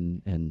writing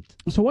and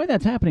so while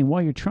that's happening,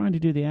 while you're trying to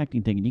do the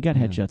acting thing, and you got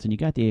headshots and you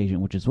got the agent,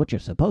 which is what you're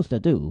supposed to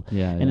do,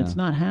 and it's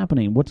not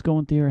happening, what's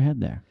going through your head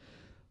there?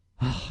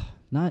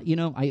 Not,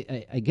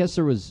 I guess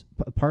there was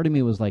part of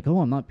me was like,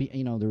 I'm not,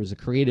 there was a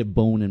creative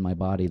bone in my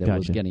body that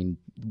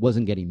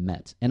wasn't getting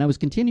met, and I was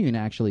continuing to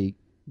actually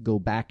go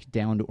back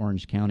down to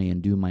Orange County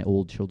and do my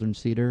old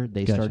children's theater.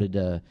 They started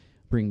to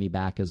bring me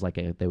back as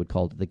they would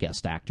call it the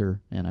guest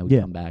actor, and I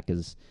would come back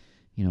as,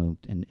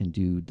 and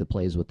do the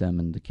plays with them,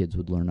 and the kids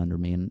would learn under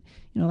me, and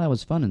that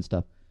was fun and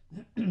stuff.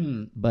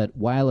 But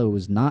while I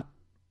was not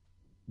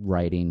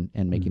writing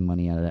and making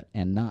money out of that,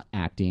 and not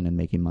acting and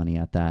making money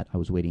at that, I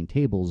was waiting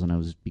tables and I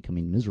was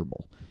becoming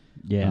miserable.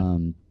 Yeah.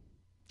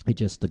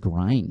 The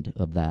grind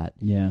of that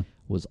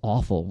was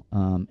awful.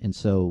 And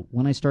so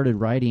when I started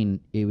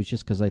writing, it was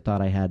just because I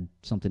thought I had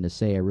something to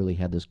say. I really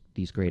had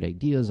these great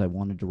ideas. I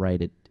wanted to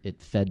write it. It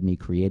fed me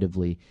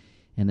creatively.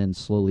 And then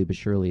slowly but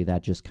surely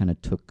that just kind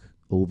of took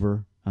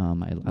over.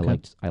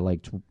 I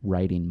liked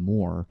writing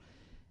more.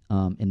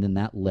 And then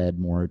that led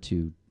more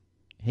to,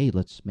 hey,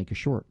 let's make a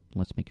short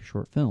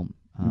film.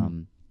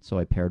 So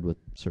I paired with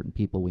certain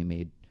people. We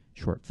made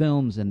short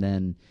films, and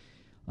then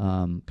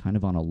kind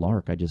of on a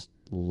lark, I just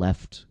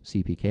left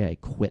CPK. I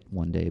quit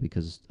one day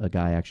because a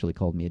guy actually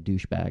called me a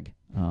douchebag.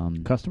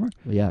 Customer?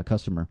 Yeah, a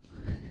customer.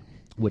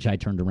 Which I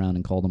turned around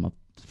and called him a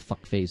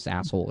fuckface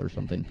asshole or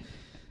something.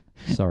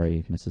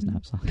 Sorry, Mrs.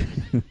 Knapsack.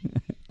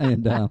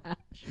 And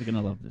she's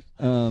gonna love this.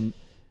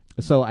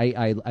 So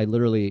I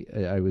literally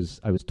I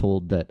was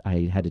told that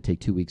I had to take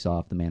 2 weeks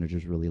off. The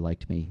managers really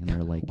liked me, and they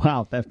were like,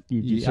 "Wow, that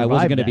you I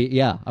wasn't going to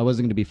be I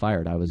wasn't going to be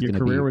fired. I was your going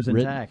to be career was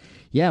intact."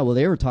 Yeah, well,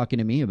 they were talking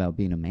to me about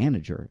being a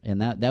manager,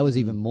 and that was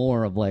even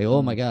more of like,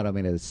 oh my god, I'm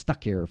going to be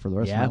stuck here for the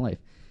rest of my life.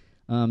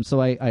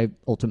 So I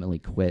ultimately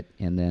quit,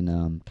 and then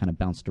kind of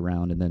bounced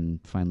around, and then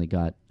finally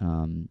got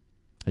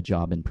a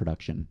job in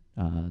production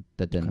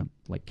that then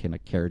kind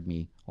of carried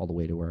me all the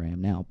way to where I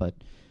am now, but.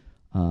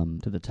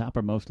 To the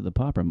toppermost of the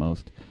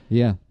poppermost.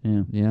 Yeah.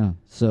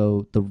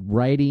 So the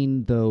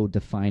writing, though,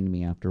 defined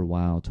me after a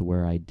while to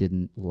where I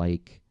didn't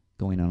like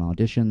going on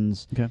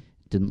auditions. Okay.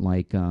 Didn't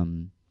like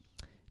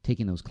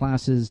taking those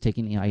classes.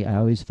 I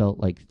always felt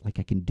like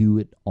I can do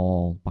it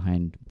all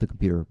behind the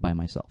computer by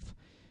myself.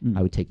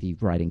 I would take the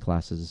writing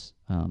classes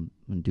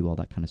and do all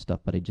that kind of stuff,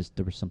 but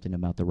there was something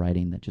about the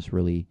writing that just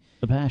really...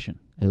 A passion.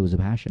 It was a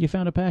passion. You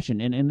found a passion.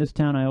 And in this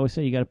town, I always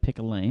say you got to pick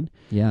a lane.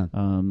 Yeah.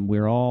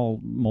 We're all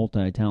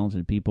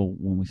multi-talented people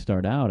when we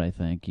start out, I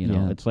think.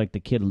 It's like the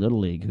kid in Little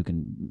League who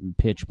can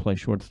pitch, play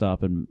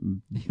shortstop,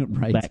 and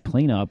back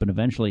cleanup, and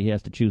eventually he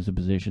has to choose a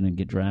position and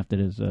get drafted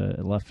as a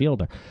left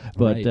fielder.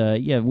 But,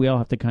 we all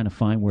have to kind of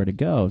find where to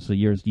go. So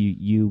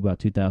you about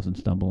 2000,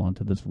 stumble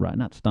onto this,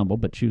 not stumble,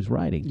 but choose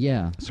writing.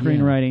 Yeah.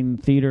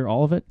 Screenwriting, theater,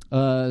 all of it?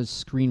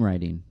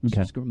 Screenwriting.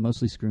 Okay.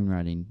 Mostly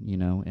screenwriting,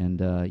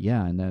 and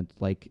and that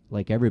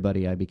like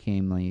everybody, I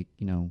became like,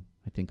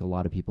 I think a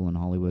lot of people in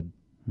Hollywood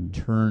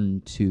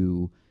turn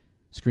to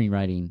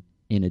screenwriting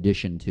in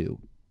addition to.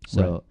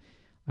 So,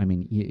 I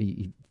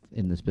mean,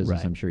 in this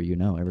business, I'm sure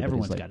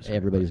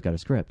everybody's got a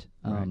script.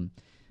 And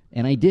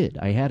I did.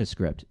 I had a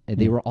script. And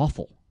they were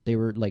awful. They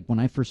were like, when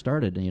I first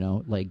started,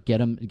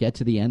 get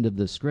to the end of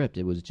the script,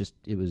 it was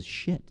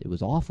shit. It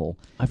was awful.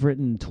 I've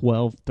written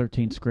 12,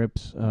 13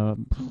 scripts.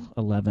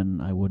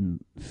 11 I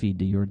wouldn't feed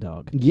to your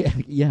dog. Yeah.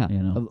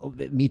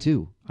 Me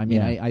too. I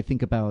mean, I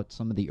think about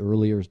some of the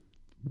earlier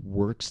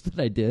works that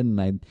I did,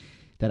 and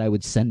that I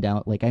would send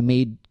out. Like, I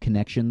made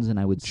connections, and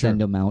I would send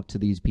them out to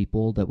these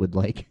people that would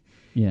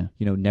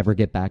never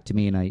get back to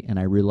me. And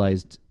I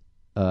realized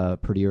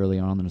pretty early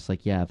on, and it's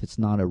like, if it's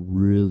not a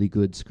really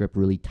good script,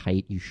 really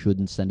tight, you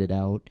shouldn't send it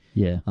out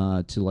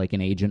to like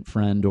an agent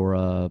friend or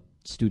a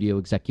studio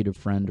executive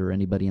friend or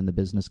anybody in the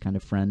business kind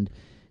of friend,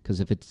 because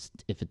if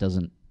it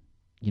doesn't,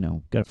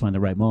 got to find the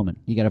right moment.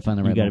 You got to find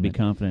the right moment. You got to be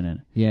confident in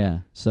it. Yeah.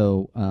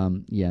 So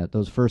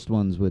those first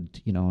ones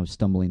would, I was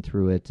stumbling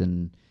through it,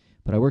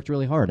 but I worked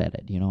really hard at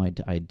it.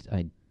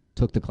 I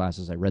took the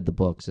classes, I read the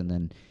books, and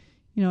then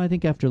I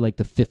think after like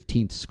the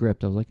 15th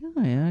script, I was like,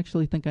 I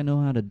actually think I know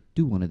how to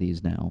do one of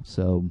these now.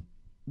 So,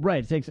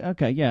 right, thanks.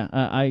 Okay,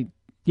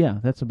 yeah,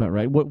 that's about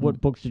right. What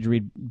books did you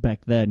read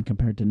back then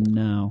compared to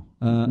now?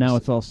 Now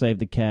it's all Save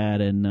the Cat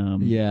and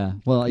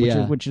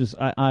which is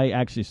I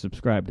actually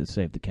subscribe to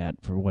Save the Cat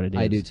for what it is.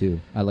 I do too.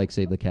 I like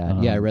Save the Cat.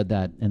 I read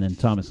that. And then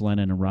Thomas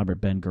Lennon and Robert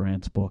Ben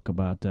Garant's book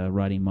about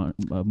writing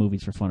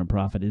movies for fun and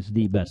profit is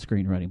the best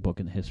screenwriting book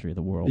in the history of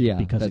the world. Yeah,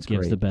 because it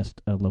gives great. the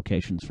best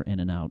locations for in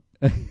and out.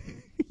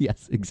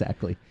 Yes,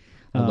 exactly.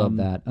 I love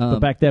that. But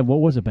back then,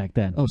 what was it back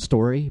then? Oh,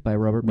 Story by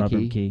Robert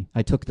McKee.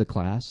 I took the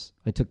class.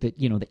 I took the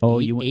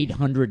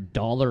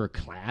 $800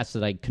 class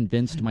that I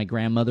convinced my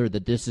grandmother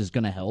that this is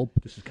going to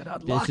help. This is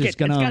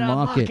going to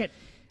unlock it.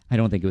 I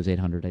don't think it was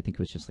 800. I think it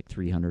was just like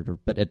 300.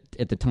 But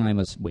at the time, I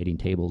was waiting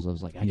tables. I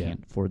was like, I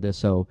can't afford this.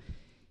 So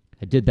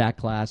I did that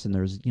class, and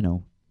there's,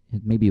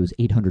 maybe it was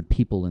 800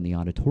 people in the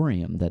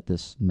auditorium that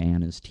this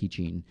man is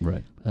teaching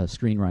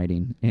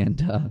screenwriting, and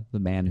the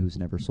man who's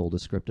never sold a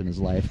script in his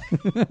life.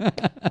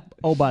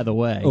 Oh, by the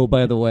way,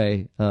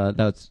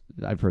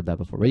 I've heard that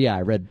before. But yeah,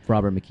 I read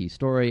Robert McKee's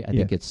Story. I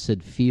think it's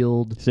Sid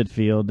Field.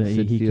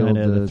 He kind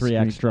of the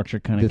 3-act structure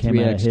kind of came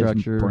out of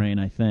his brain,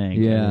 I think.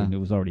 Yeah, it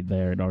was already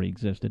there. It already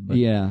existed. But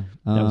yeah,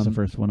 that was the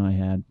first one I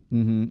had.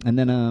 Mm-hmm. And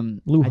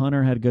then Lou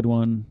Hunter had a good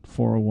one,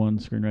 401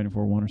 Screenwriting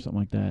 401 or something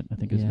like that. I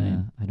think his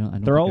name. I don't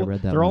think I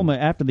read that. They're all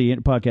after the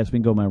podcast. We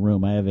can go to my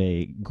room. I have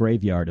a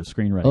graveyard of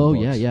screenwriting. Oh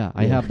books. yeah.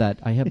 I have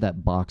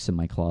that box in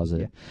my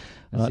closet.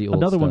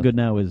 Another one good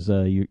now is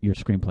your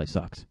screenplay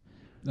sucks.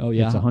 Oh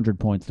yeah, it's 100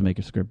 points to make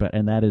a script,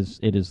 and it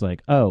is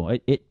like,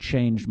 it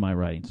changed my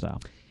writing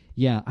style.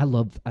 Yeah, I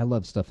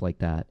love stuff like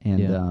that.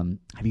 And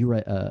have you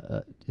read?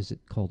 Is it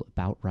called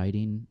About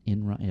Writing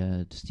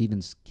in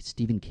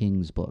Stephen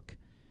King's book?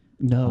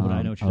 No, but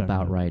I know what you're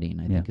about writing.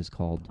 I think is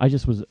called. I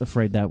just was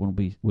afraid that one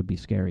would be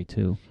scary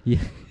too.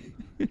 Yeah.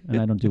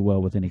 And I don't do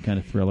well with any kind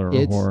of thriller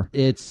or horror.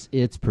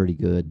 It's pretty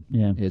good.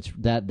 Yeah. It's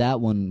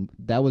that one.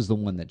 That was the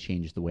one that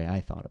changed the way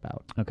I thought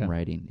about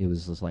writing. It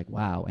was just like,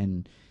 wow.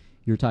 And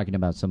you're talking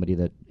about somebody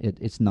that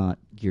it's not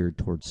geared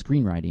towards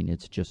screenwriting.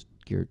 It's just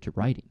geared to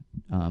writing.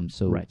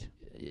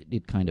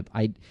 It kind of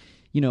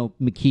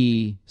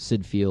McKee,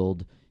 Sid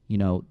Field,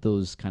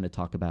 those kind of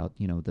talk about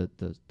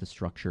the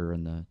structure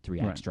and the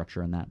 3-act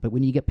structure and that. But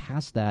when you get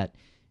past that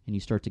and you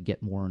start to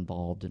get more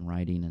involved in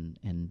writing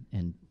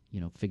and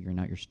figuring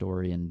out your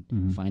story and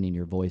finding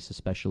your voice,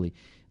 especially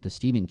the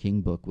Stephen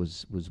King book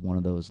was one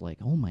of those, like,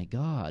 oh my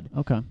God.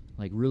 Okay.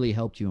 Like, really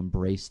helped you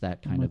embrace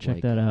that kind of,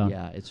 check that out.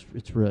 Yeah, it's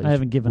really. I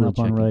haven't given up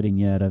on writing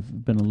yet.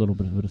 I've been a little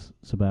bit of a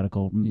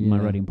sabbatical. Yeah. My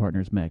writing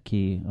partner is Matt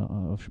Key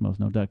of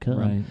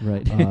schmoesnow.com.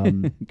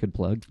 Right. Good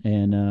plug.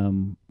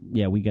 And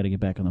we got to get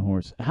back on the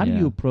horse. How do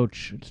you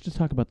approach, let's just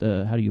talk about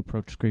how do you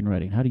approach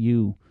screenwriting?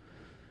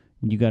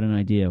 When you got an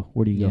idea,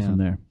 where do you go from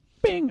there?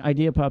 Bing,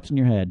 idea pops in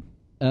your head.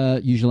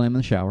 Usually I'm in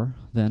the shower,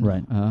 then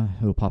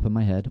it'll pop in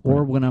my head,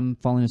 or when I'm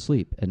falling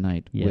asleep at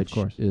night, which of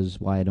course is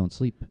why I don't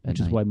sleep at night. Which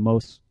is why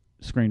most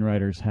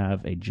screenwriters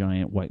have a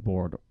giant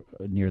whiteboard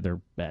near their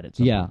bed.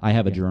 I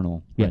have a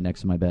journal right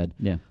next to my bed.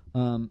 Yeah.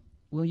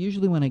 Well,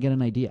 usually when I get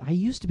an idea, I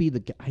used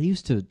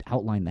to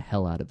outline the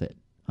hell out of it.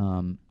 I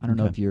don't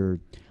know if you're...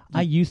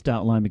 I used to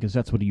outline because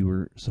that's what you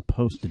were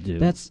supposed to do.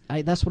 That's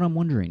what I'm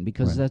wondering,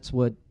 because that's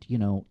what,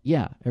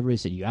 everybody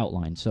said you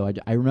outline. So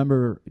I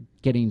remember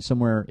getting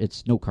somewhere,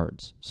 it's note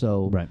cards.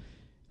 So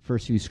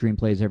first few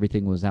screenplays,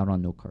 everything was out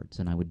on note cards,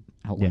 and I would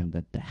outline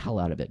the hell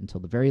out of it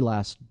until the very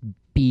last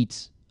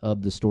beat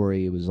of the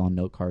story. It was on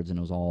note cards, and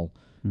it was all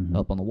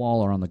up on the wall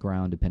or on the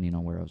ground, depending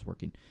on where I was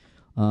working.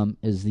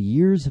 As the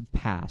years have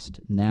passed,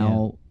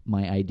 now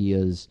my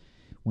ideas,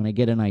 when I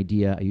get an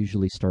idea, I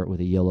usually start with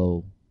a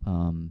yellow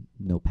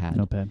notepad.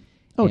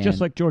 Oh, and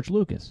just like George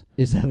Lucas.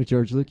 Is that what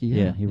George Lucas?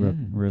 Yeah, he wrote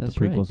the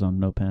prequels on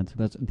notepads.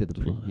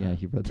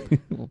 He wrote.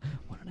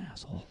 What an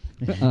asshole.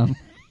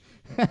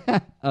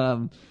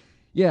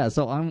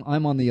 So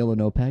I'm on the yellow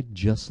notepad,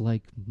 just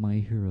like my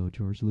hero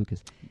George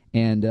Lucas,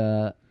 and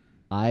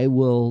I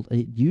will.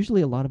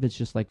 Usually, a lot of it's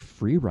just like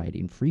free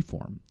writing, free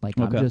form. Like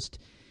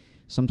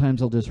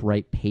sometimes I'll just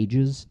write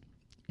pages.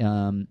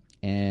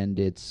 And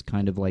it's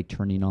kind of like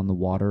turning on the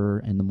water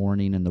in the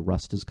morning and the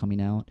rust is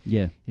coming out.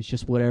 Yeah. It's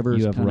just whatever.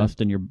 You have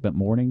rust in your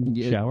morning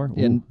shower?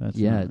 And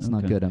it's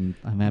not good. I'm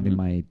having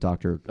my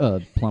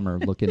plumber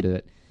look into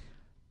it.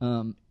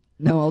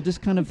 No, I'll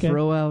just kind of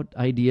throw out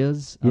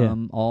ideas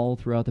all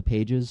throughout the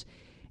pages.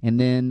 And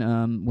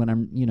then when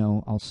I'm,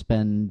 I'll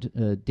spend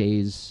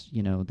days,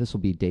 this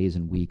will be days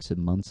and weeks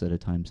and months at a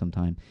time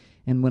sometime.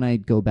 And when I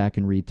go back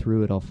and read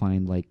through it, I'll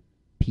find like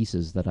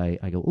pieces that I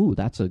go, ooh,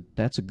 that's a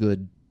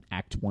good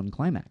Act 1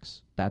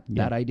 climax. That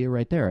idea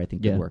right there, I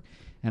think could work.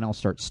 And I'll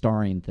start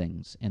starring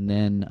things. And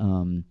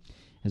then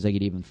as I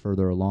get even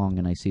further along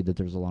and I see that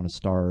there's a lot of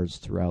stars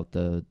throughout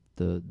the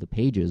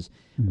pages,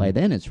 by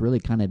then it's really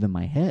kind of in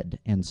my head.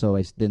 And so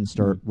I then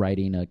start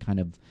writing a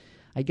kind of,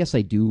 I guess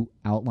I do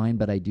outline,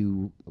 but I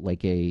do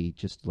like a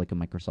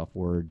Microsoft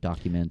Word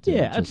document.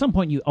 Yeah, at some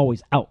point you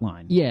always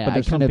outline. Yeah. But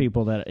there's some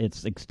people that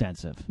it's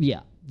extensive.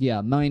 Yeah.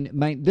 Yeah, mine.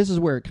 This is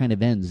where it kind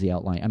of ends, the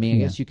outline. I mean, I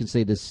guess you could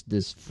say this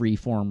free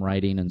form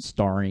writing and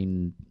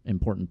starring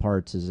important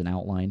parts is an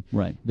outline.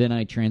 Right. Then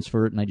I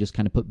transfer it and I just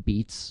kind of put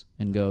beats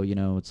and go.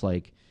 It's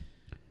like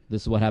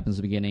this is what happens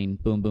at the beginning.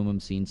 Boom, boom, boom.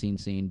 Scene, scene,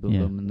 scene. Boom,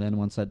 boom. And then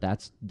once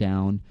that's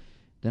down,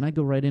 then I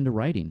go right into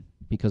writing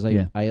because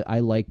I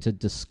like to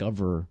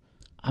discover.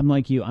 I'm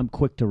like you. I'm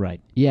quick to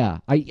write. Yeah,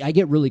 I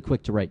get really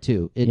quick to write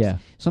too.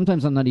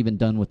 Sometimes I'm not even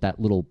done with that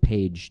little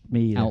page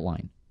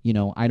outline.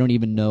 I don't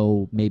even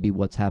know maybe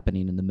what's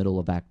happening in the middle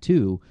of Act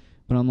 2,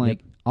 but I'm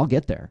like, I'll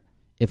get there.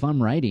 if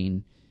I'm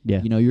writing,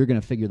 yeah. You're going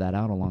to figure that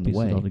out along the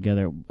way. It all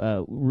together.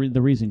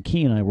 The reason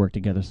Key and I work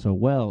together so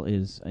well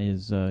is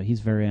he's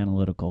very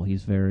analytical.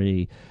 He's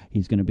going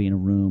to be in a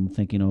room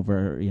thinking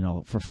over,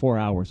 for 4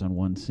 hours on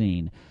one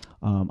scene.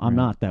 I'm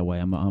not that way.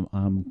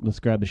 I'm let's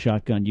grab the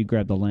shotgun, you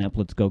grab the lamp,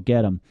 let's go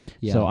get him.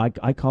 Yeah. So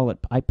I call it,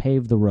 I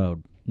pave the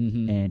road.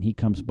 Mm-hmm. And he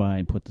comes by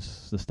and put the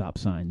stop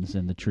signs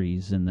and the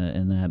trees and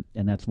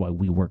that's why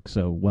we work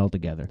so well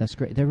together. That's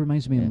great. That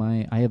reminds me of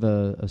I have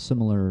a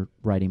similar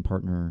writing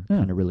partner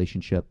kind of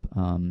relationship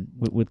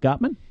with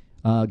Gottman.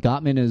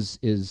 Gottman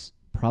is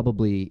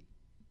probably.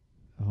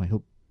 I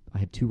hope I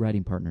have 2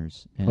 writing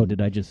partners. And did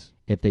I just?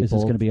 If they is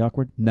this going to be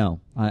awkward?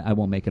 No, I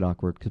won't make it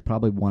awkward because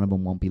probably one of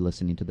them won't be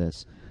listening to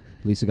this.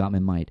 Lisa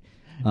Gottman might,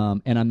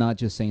 and I'm not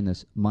just saying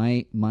this.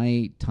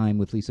 My time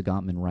with Lisa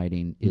Gottman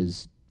writing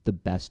is the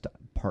best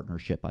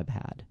partnership I've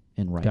had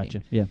in writing.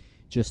 Gotcha. Yeah.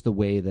 Just the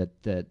way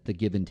that the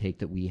give and take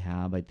that we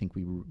have, I think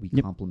we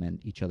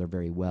complement each other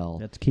very well.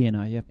 That's Key and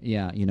I, yeah.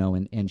 Yeah,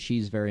 and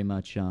she's very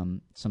much,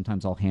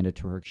 sometimes I'll hand it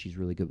to her. She's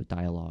really good with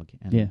dialogue.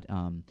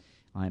 And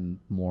I'm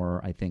more,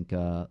 I think,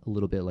 a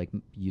little bit like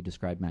you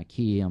described Matt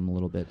Key. I'm a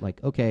little bit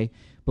like, okay,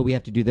 but we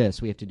have to do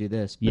this. We have to do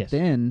this. But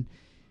then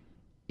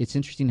it's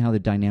interesting how the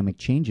dynamic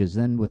changes.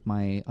 Then with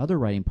my other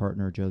writing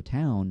partner, Joe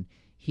Town,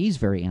 he's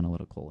very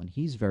analytical, and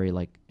he's very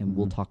and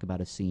we'll talk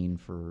about a scene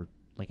for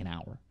like an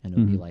hour, and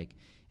it'll be like,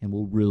 and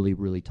we'll really,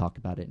 really talk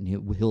about it, and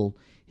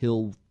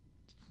he'll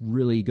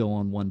really go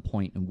on one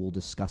point, and we'll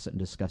discuss it,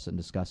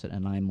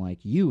 and I'm like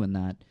you in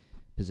that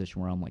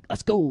position where I'm like,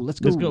 let's go,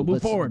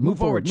 move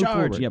forward,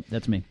 charge. Yep,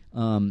 that's me.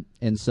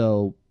 And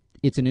so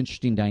it's an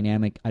interesting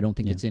dynamic. I don't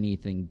think it's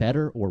anything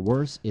better or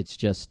worse. It's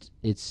just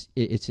it's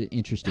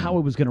interesting. How I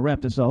was going to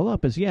wrap this all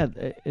up is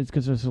it's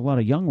because there's a lot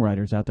of young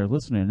writers out there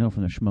listening. I know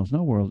from the Schmoes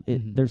Know world,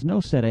 there's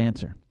no set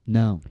answer.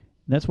 No.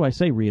 That's why I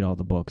say read all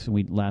the books, and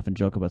we laugh and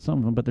joke about some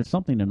of them, but there's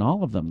something in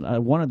all of them.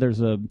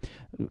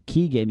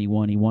 Key gave me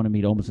one. He wanted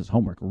me to almost as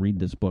homework read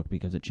this book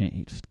because it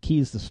changed.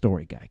 Key's the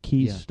story guy.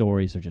 Key's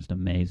stories are just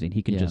amazing.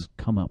 He can just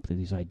come up with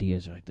these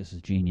ideas like, this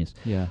is genius.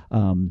 Yeah.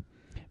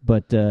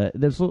 But there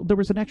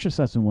was an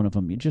exercise in one of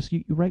them.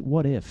 You write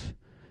what if.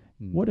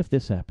 What if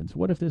this happens?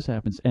 What if this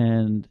happens?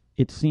 And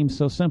it seems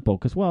so simple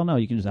because, no,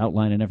 you can just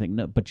outline and everything.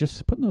 No, but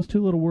just putting those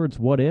 2 little words,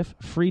 what if,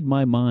 freed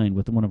my mind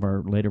with one of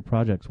our later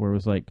projects where it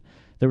was like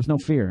there was no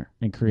fear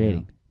in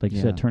creating. Yeah. Like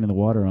you said, turning the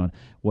water on.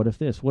 What if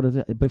this? What if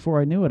that?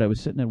 Before I knew it, I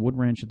was sitting at Wood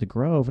Ranch at the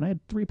Grove, and I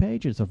had 3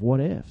 pages of what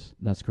ifs.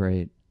 That's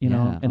great. You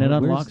know, and it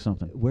unlocks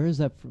something. Where is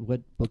that?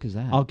 What book is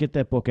that? I'll get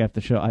that book after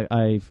the show.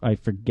 I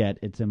forget.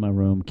 It's in my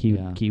room.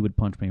 Key would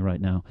punch me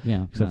right now.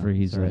 Yeah. Except for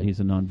he's a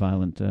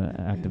nonviolent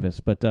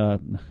activist. But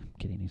I'm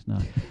kidding, he's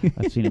not.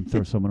 I've seen him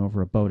throw someone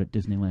over a boat at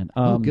Disneyland.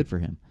 Good for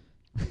him.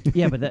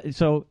 Yeah, but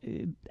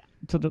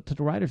to the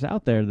writers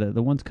out there,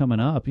 the ones coming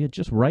up,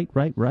 just write.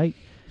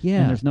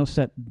 Yeah, and there's no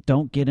set.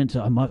 Don't get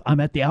into. I'm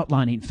at the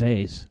outlining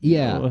phase.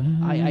 Yeah,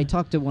 I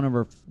talked to one of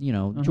our,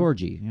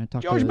 Georgie.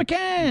 George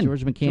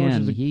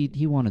McCann.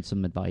 He wanted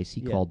some advice. He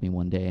called me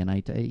one day, and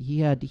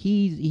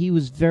he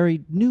was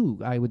very new.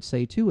 I would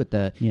say too at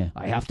the. Yeah.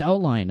 I have to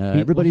outline.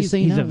 Everybody's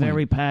saying he's a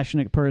very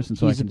passionate person,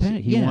 so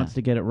he wants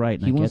to get it right.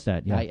 And I get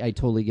that. Yeah, I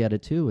totally get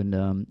it too. And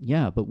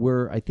but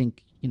I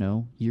think.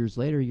 Years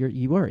later,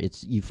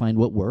 you find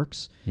what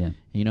works. Yeah.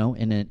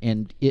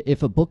 And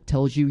if a book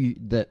tells you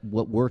that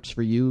what works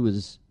for you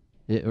is,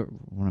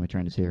 what am I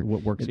trying to say here?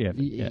 What works? Yeah.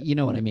 You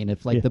know what I mean?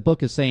 If the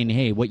book is saying,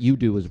 hey, what you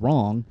do is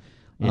wrong,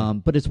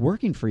 but it's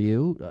working for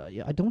you,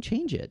 don't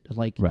change it.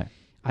 Right.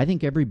 I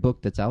think every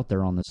book that's out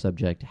there on the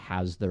subject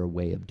has their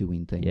way of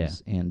doing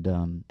things. Yeah.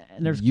 And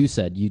you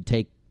said you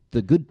take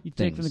the good. You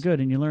take from the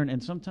good and you learn.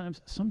 And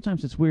sometimes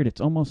it's weird.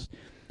 It's almost,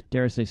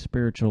 dare I say,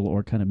 spiritual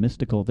or kind of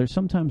mystical. There's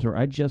sometimes where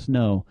I just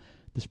know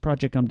this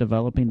project I'm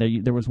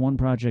developing. There was one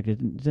project, it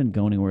didn't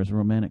go anywhere. It was a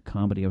romantic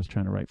comedy I was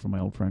trying to write for my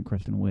old friend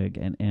Kristen Wiig,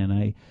 and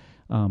I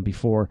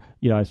before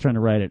I was trying to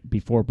write it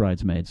before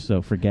Bridesmaids,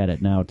 so forget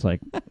it. Now it's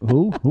like,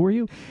 who are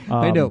you?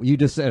 I know you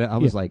just said it. I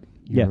was like,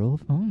 we're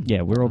old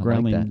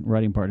Groundling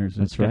writing partners.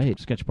 That's right,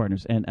 sketch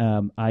partners, and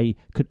I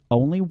could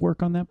only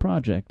work on that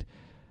project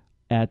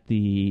at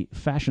the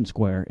Fashion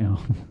Square,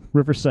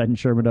 Riverside and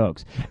Sherman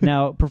Oaks.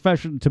 Now,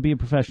 to be a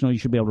professional, you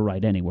should be able to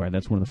write anywhere.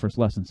 That's one of the first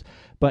lessons.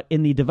 But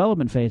in the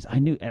development phase, I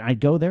knew, and I'd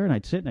go there and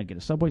I'd sit and I'd get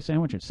a Subway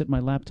sandwich. I'd sit in my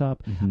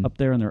laptop up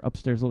there in their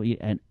upstairs little,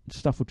 and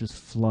stuff would just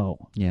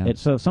flow. Yeah.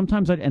 So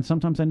sometimes I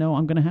know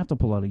I'm going to have to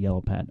pull out a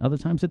yellow pad. Other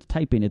times it's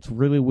typing. It's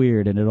really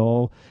weird, and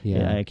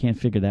I can't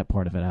figure that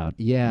part of it out.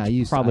 Yeah,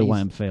 probably why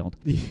I'm failed.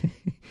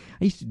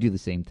 I used to do the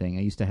same thing.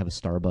 I used to have a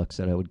Starbucks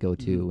that I would go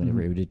to, and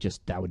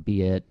that would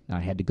be it. I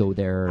had to go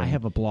there. I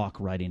have a block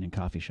writing in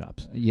coffee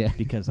shops. Yeah.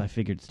 Because I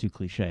figured it's too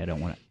cliche. I don't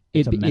want it.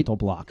 It's a mental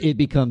block. It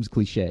becomes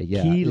cliche,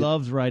 yeah. He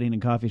loves writing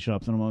in coffee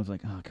shops, and I'm always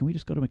like, can we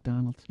just go to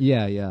McDonald's?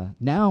 Yeah.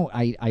 Now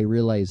I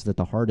realize that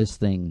the hardest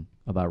thing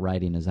about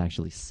writing is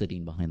actually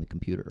sitting behind the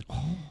computer.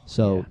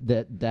 So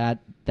that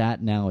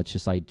now it's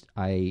just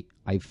I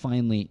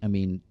finally,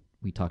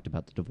 we talked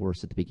about the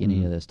divorce at the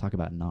beginning of this. Talk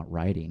about not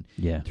writing.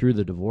 Yeah. Through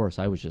the divorce,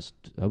 I was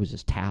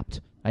just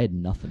tapped. I had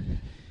nothing.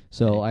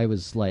 So I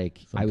was like,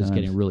 I was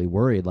getting really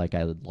worried, like I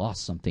had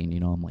lost something.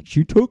 I'm like,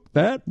 she took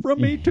that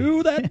from me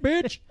too, that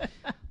bitch.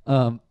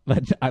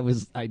 But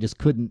I just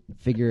couldn't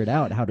figure it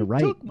out how to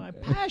write. Took my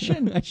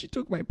passion. She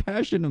took my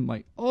passion. I'm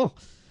like, oh.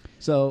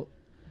 So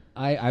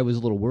I was a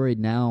little worried.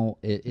 Now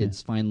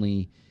it's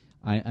finally,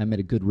 I'm at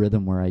a good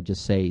rhythm where I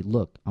just say,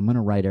 look, I'm going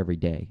to write every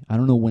day. I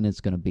don't know when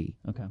it's going to be,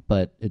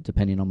 but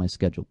depending on my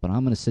schedule. But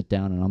I'm going to sit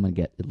down and I'm going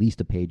to get at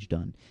least a page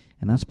done.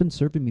 And that's been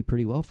serving me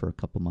pretty well for a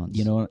couple months.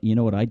 You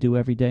know what I do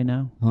every day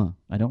now? Huh?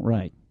 I don't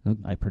write.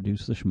 I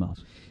produce the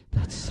schmoes.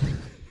 That's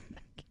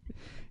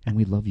and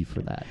we love you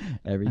for that.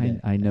 Every day.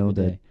 I know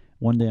every that. Day.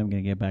 One day I'm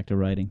going to get back to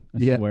writing.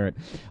 I swear it.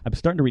 I'm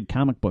starting to read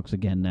comic books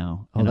again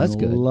now. Oh, that's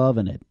good. I'm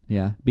loving it.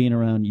 Yeah. Being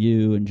around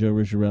you and Joe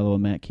Ruggiero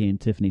and Matt Key and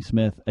Tiffany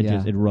Smith,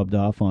 it rubbed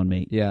off on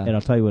me. Yeah. And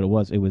I'll tell you what it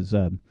was. It was,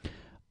 I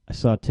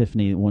saw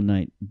Tiffany one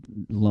night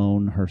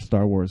loan her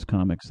Star Wars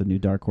comics, the new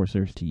Dark Horse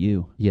series, to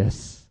you.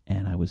 Yes.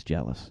 And I was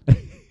jealous.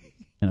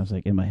 And I was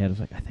like, in my head, I was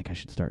like, I think I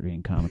should start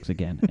reading comics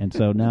again. And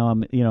so now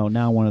I'm,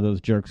 now one of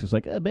those jerks who's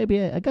like,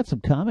 baby, I got some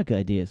comic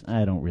ideas.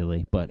 I don't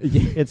really, but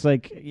it's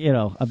like,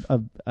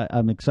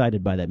 I'm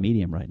excited by that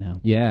medium right now.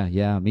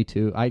 Yeah, me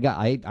too.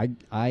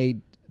 I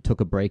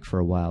took a break for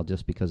a while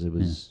just because it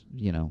was,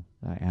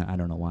 I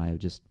don't know why. It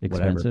was just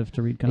expensive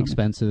to read comics.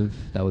 Expensive.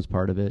 That was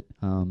part of it.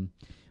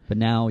 But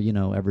now,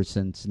 ever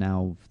since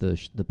now the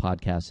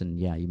podcast and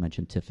you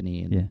mentioned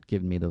Tiffany and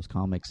giving me those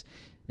comics.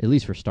 At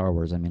least for Star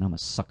Wars, I mean, I'm a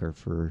sucker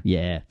for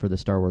the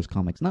Star Wars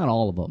comics. Not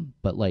all of them,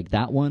 but like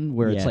that one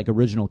where it's like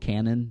original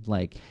canon.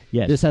 Like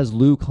this has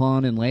Luke,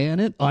 Han, and Leia in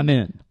it. I'm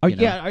in.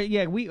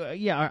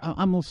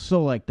 I'm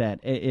so like that.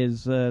 It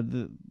is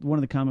one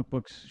of the comic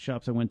books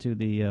shops I went to.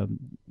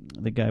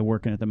 The guy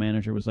working at the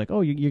manager was like, "Oh,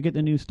 you're getting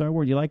the new Star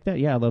Wars? You like that?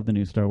 Yeah, I love the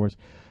new Star Wars.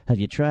 Have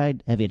you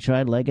tried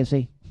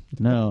Legacy?"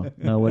 No,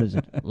 what is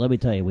it? Let me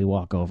tell you, we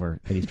walk over,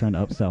 and he's trying to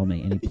upsell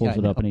me, and he pulls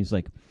it up, and he's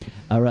like,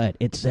 all right,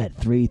 it's set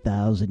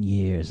 3,000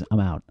 years. I'm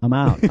out.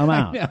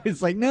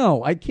 It's like,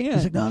 no, I can't.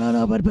 He's like,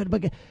 no,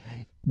 but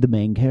the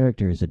main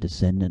character is a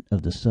descendant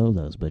of the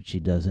Solos, but she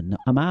doesn't know.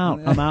 I'm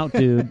out,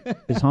 dude.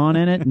 Is Han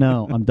in it?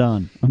 No, I'm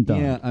done.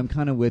 Yeah, I'm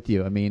kind of with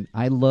you. I mean,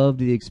 I loved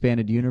the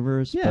expanded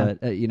universe, but,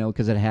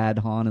 because it had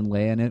Han and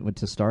Leia in it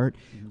to start.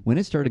 When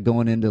it started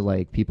going into,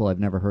 like, people I've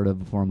never heard of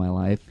before in my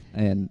life,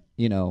 and,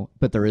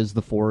 but there is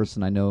the Force,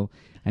 and I know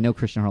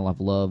Christian Harloff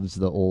loves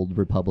the old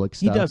Republic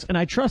stuff. He does, and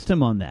I trust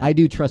him on that. I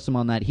do trust him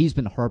on that. He's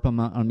been harping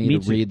on me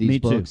to read these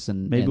books.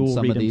 And maybe we'll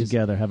some read of them these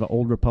together, have an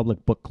Old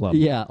Republic book club.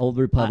 Yeah, Old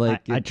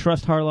Republic. I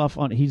trust Harloff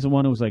on. He's the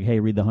one who was like, hey,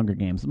 read the Hunger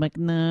Games. I'm like,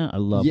 nah, I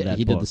love that book.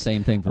 He did the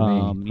same thing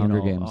for me,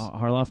 Hunger Games.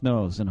 Harloff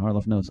knows, and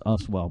Harloff knows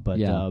us well, but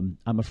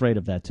I'm afraid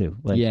of that too.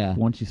 Like,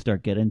 once you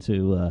start getting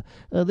into,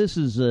 this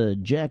is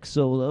Jack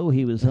Solo.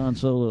 He was Han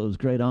Solo's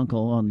great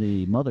uncle on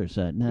the mother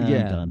side.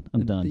 Nah,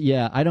 I'm done.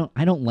 Yeah, I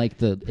don't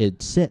like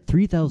it's set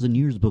 3,000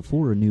 years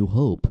before A New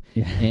Hope,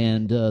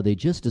 and they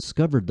just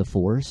discovered the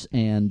Force,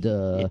 and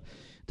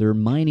they're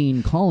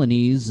mining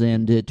colonies,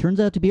 and it turns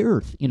out to be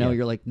Earth.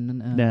 You're like,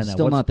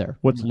 still not there.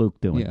 What's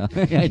Luke doing? Yeah,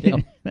 I know.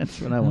 That's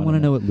what I want to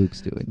know what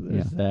Luke's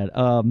doing.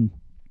 That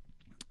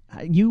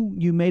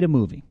you made a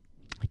movie.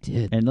 I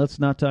did, and let's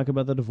not talk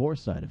about the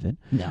divorce side of it.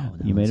 No,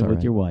 you made it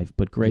with your wife,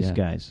 but Gray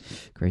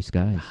Skies. Gray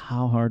Skies.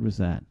 How hard was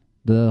that?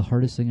 The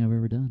hardest thing I've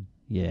ever done.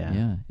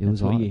 Yeah, it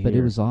was awesome, but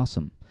it was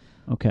awesome.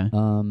 Okay.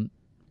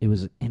 It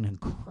was an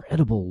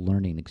incredible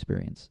learning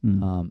experience,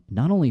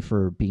 not only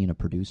for being a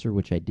producer,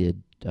 which I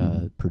did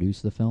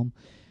produce the film,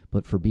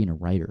 but for being a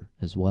writer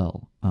as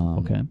well.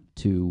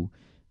 To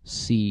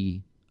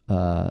see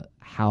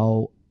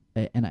how,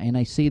 and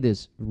I say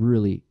this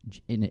really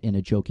in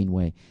a joking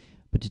way,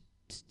 but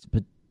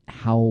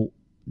how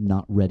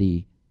not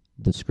ready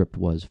the script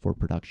was for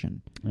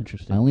production.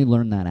 Interesting. I only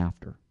learned that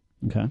after.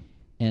 Okay.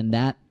 And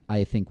that,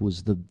 I think,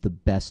 was the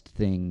best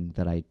thing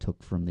that I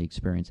took from the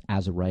experience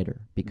as a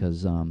writer,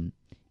 because I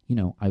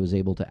was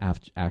able to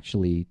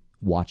actually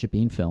watch it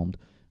being filmed,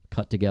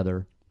 cut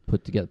together,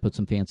 put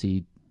some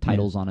fancy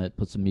titles on it,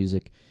 put some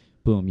music,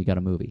 boom, you got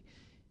a movie.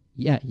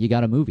 Yeah, you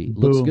got a movie. It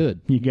looks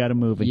good. You got a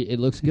movie. It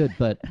looks good,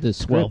 but the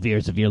script, 12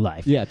 years of your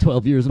life. Yeah,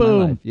 12 years of my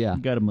life. Yeah,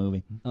 you got a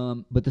movie.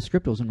 But the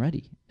script wasn't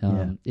ready.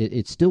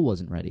 It still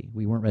wasn't ready.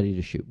 We weren't ready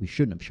to shoot. We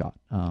shouldn't have shot.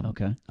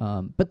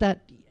 But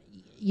that.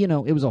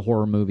 It was a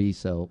horror movie,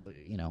 so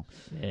you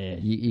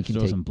can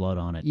throw take some blood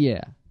on it.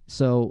 Yeah.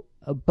 So,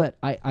 but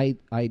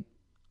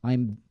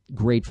I'm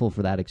grateful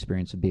for that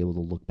experience to be able to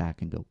look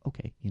back and go,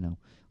 okay,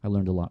 I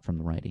learned a lot from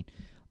the writing.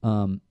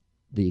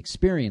 The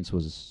experience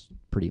was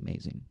pretty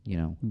amazing.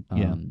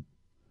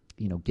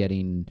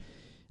 Getting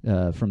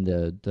from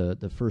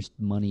the first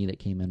money that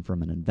came in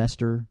from an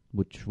investor,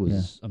 which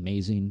was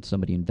amazing.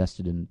 Somebody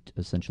invested in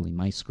essentially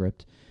my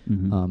script,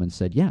 and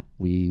said, "Yeah,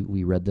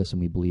 we read this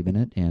and we believe in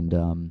it."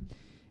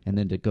 And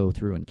then to go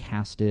through and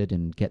cast it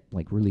and get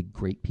like really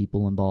great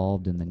people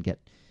involved, and then get,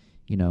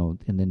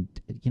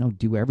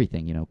 do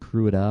everything,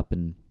 crew it up.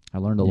 And I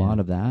learned a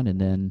lot of that.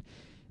 And then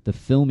the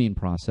filming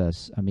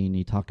process. I mean,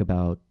 you talk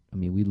about I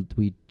mean,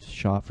 we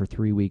shot for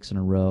 3 weeks in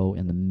a row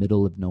in the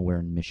middle of nowhere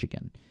in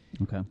Michigan.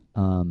 Okay.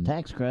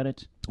 Tax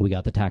credits. We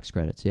got the tax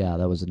credits. Yeah,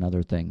 that was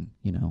another thing,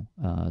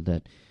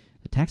 that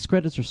the tax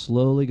credits are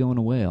slowly going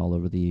away all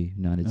over the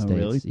United States.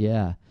 Really?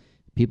 Yeah.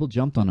 People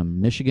jumped on them.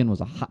 Michigan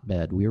was a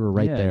hotbed. We were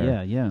right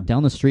there. Yeah.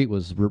 Down the street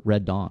was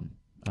Red Dawn.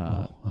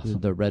 Awesome.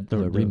 The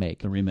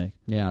remake. The remake.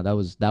 Yeah,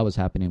 that was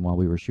happening while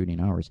we were shooting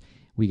ours.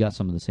 We got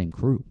some of the same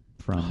crew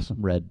from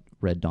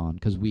Red Dawn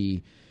because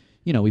we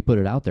put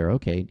it out there.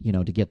 Okay,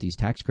 to get these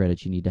tax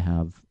credits, you need to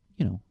have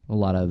a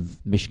lot of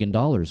Michigan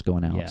dollars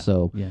going out. Yeah.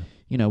 So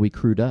we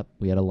crewed up.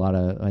 We had a lot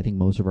of. I think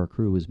most of our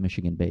crew was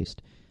Michigan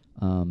based,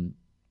 and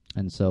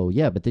so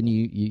But then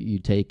you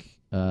take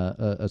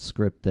a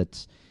script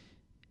that's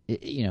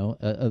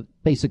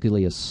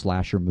basically a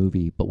slasher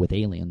movie, but with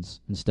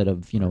aliens instead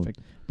of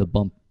the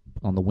bump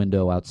on the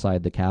window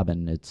outside the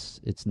cabin.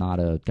 It's not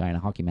a guy in a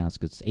hockey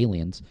mask. It's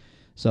aliens.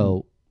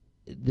 So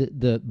this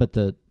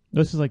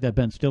is like that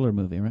Ben Stiller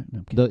movie, right?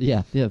 No,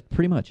 yeah,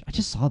 pretty much. I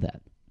just saw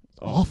that.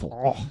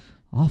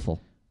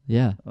 Awful.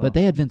 Yeah, but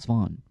they had Vince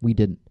Vaughn. We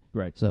didn't.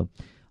 Right. So,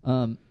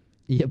 we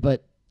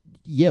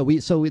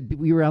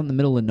were out in the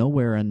middle of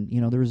nowhere, and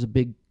there was a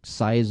big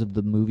size of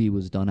the movie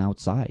was done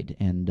outside,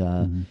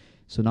 and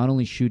so not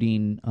only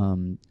shooting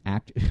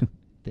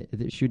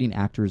shooting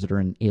actors that are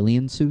in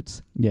alien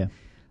suits. Yeah.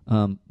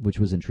 Which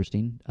was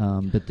interesting,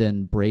 but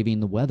then braving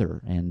the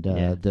weather, and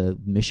the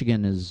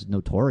Michigan is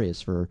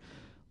notorious for,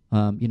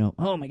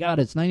 oh my God,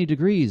 it's 90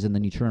 degrees, and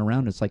then you turn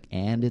around,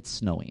 and it's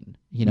snowing.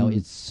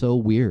 It's so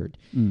weird.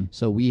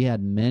 So we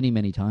had many,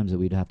 many times that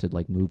we'd have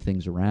to move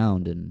things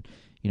around, and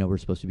we're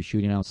supposed to be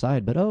shooting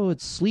outside, but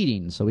it's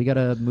sleeting, so we got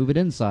to move it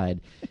inside.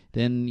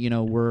 Then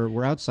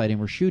we're outside and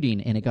we're shooting,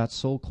 and it got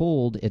so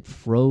cold it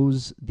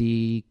froze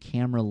the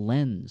camera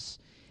lens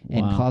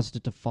and caused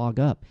it to fog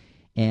up.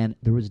 And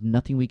there was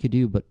nothing we could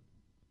do but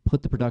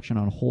put the production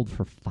on hold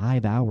for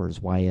 5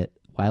 hours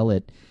while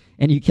it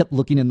and you kept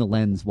looking in the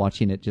lens,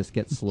 watching it just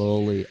get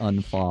slowly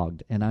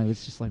unfogged. And I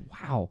was just like,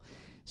 wow.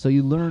 So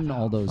you learn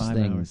all those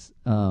things.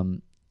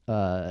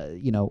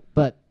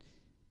 But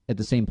at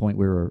the same point,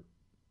 we were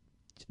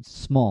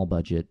small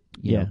budget,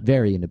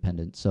 very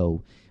independent.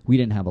 So we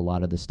didn't have a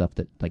lot of the stuff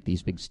that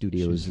these big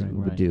studios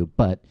would do.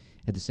 But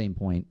at the same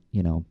point,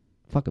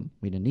 fuck them.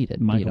 We didn't need it.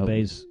 Michael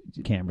Bay's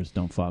cameras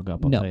don't fog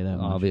up, I'll tell you that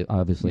much.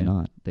 Obviously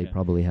not. They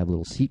probably have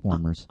little seat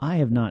warmers. I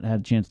have not had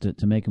a chance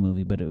to make a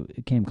movie, but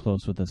it came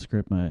close with a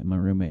script my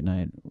roommate and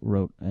I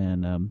wrote,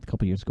 and a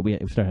couple of years ago we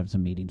started having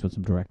some meetings with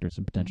some directors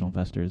and potential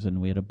investors, and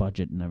we had a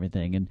budget and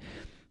everything, and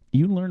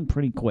you learn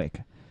pretty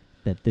quick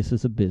that this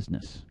is a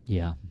business.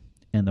 Yeah.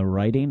 And the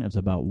writing is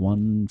about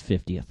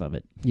 1/50th of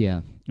it. Yeah.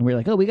 And we're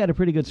like, we got a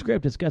pretty good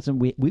script. It's got some.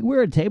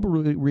 We're a table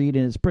read,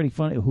 and it's pretty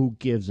funny. Who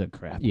gives a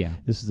crap? Yeah.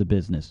 This is a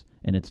business,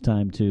 and it's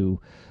time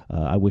to.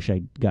 I wish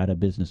I got a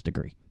business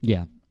degree.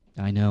 Yeah,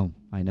 I know.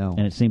 And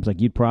it seems like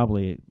you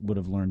probably would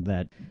have learned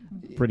that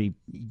pretty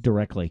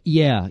directly.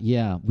 Yeah.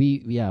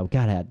 We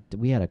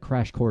had a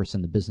crash course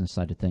in the business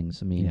side of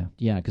things. I mean,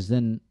 because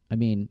then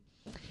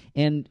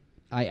and.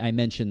 I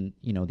mentioned,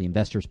 the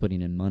investors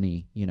putting in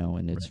money,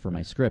 and it's for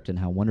my script and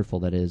how wonderful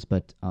that is.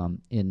 But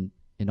in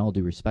all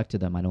due respect to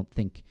them, I don't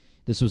think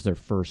this was their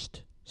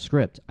first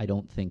script. I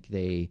don't think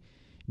they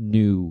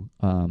knew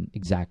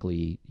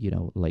exactly,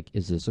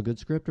 is this a good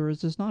script or is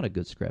this not a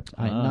good script?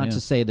 Not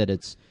to say that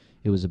it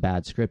was a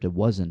bad script. It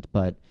wasn't.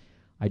 But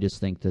I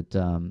just think that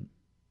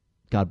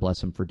God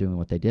bless them for doing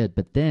what they did.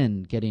 But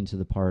then getting to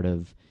the part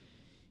of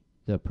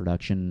the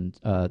production,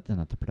 not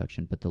the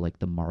production, but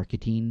the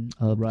marketing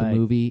of the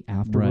movie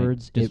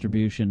afterwards.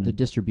 Distribution. The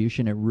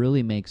distribution, it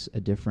really makes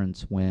a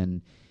difference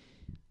when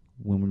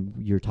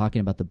you're talking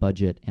about the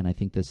budget, and I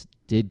think this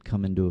did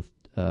come into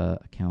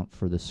account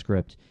for the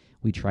script.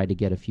 We tried to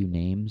get a few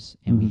names,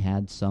 and we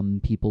had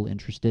some people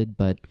interested,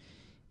 but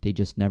they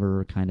just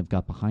never kind of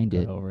got behind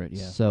it. Over it,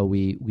 yeah. So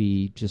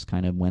we just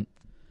kind of went,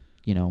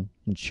 and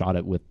shot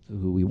it with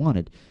who we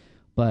wanted.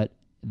 But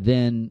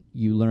then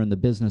you learn the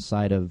business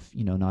side of,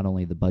 not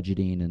only the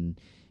budgeting and,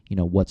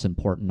 what's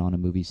important on a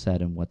movie set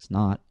and what's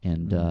not,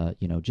 and,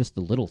 just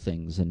the little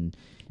things and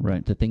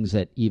the things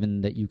that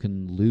you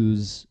can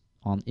lose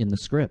in the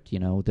script,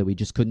 that we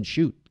just couldn't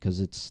shoot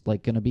because it's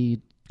going to be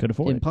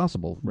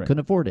impossible. Right.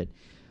 Couldn't afford it.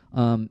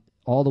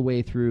 All the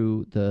way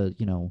through the,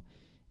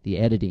 the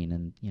editing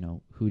and,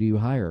 who do you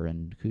hire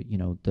and who,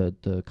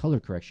 the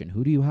color correction,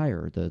 who do you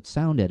hire, the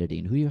sound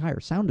editing, who do you hire,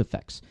 sound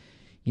effects,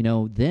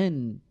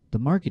 then the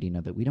marketing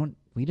of it.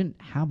 We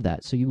didn't have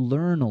that. So you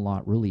learn a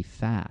lot really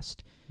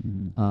fast.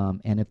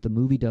 And if the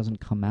movie doesn't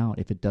come out,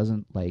 if it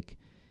doesn't like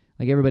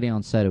everybody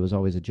on set, it was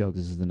always a joke.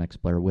 This is the next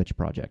Blair Witch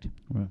project.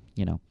 Right.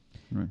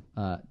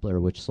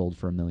 Blair Witch sold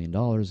for $1 million,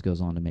 goes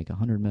on to make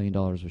 $100 million,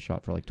 was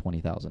shot for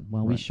 $20,000.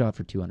 Well, we shot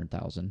for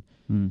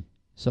 $200,000.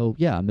 So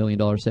yeah, $1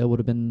 million sale would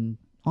have been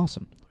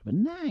awesome. But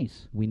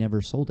nice. We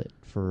never sold it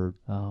for.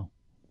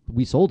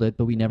 We sold it,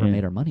 but we never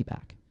made our money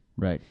back.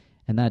 Right.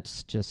 And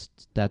that's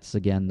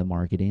again the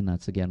marketing.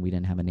 That's again, we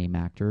didn't have a name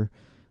actor.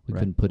 We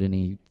couldn't put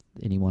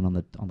anyone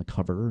on the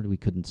cover. We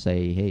couldn't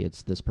say, hey,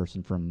 it's this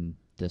person from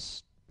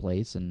this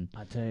place. And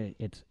I tell you,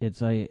 it's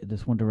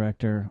this one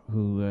director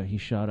who he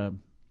shot a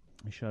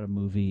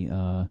movie,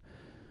 a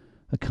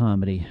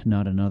comedy,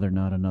 not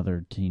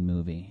another teen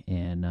movie,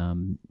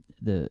 and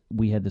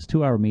we had this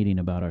 2-hour meeting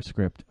about our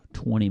script.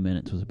 20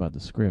 minutes was about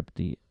the script.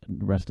 The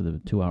rest of the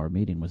 2-hour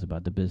meeting was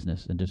about the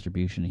business and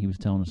distribution. He was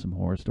telling us some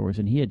horror stories,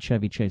 and he had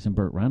Chevy Chase and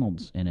Burt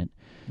Reynolds in it.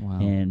 Wow.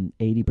 And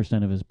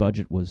 80% of his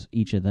budget was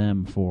each of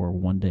them for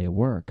one day of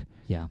work.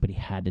 Yeah. But he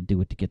had to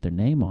do it to get their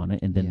name on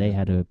it, and then they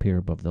had to appear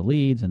above the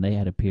leads, and they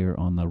had to appear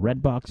on the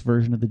Redbox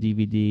version of the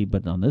DVD.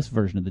 But on this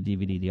version of the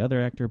DVD, the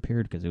other actor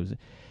appeared because it was.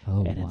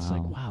 It's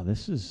like, wow,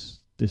 this is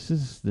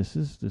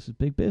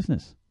big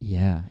business.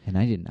 Yeah, and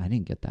I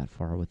didn't get that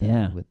far with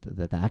that, with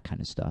that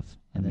kind of stuff.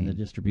 And then the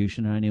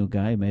distribution. I knew a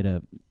guy who made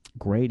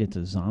it's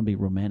a zombie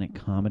romantic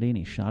comedy, and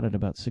he shot it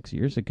about 6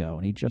 years ago,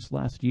 and he just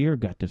last year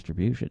got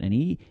distribution. And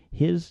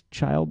his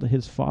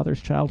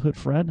father's childhood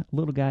friend, a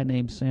little guy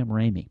named Sam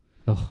Raimi.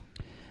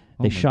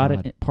 They shot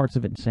parts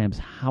of it in Sam's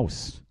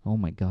house. Oh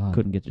my God!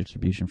 Couldn't get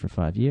distribution for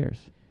 5 years.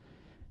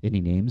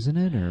 Any names in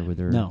it, or were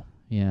there? No.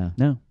 Yeah.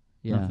 No.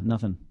 Yeah.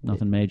 Nothing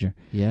major.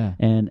 Yeah.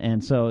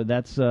 And so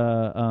that's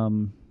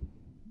that's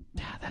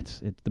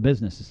it. The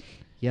business.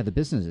 Yeah, the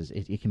business is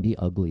it can be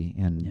ugly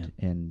and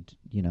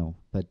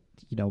but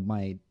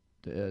my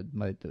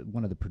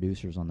one of the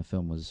producers on the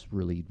film was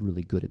really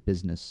good at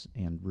business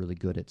and really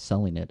good at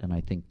selling it, and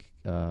I think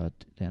and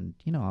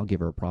I'll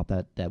give her a prop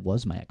that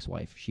was my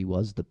ex-wife. She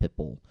was the pit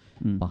bull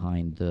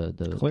behind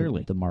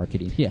the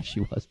marketing. Yeah,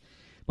 she was.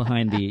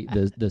 Behind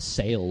the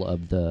sale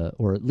of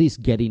or at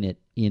least getting it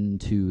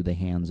into the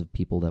hands of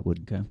people that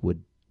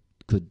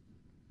could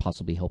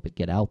possibly help it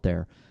get out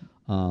there.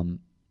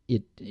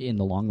 It in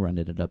the long run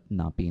ended up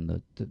not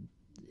being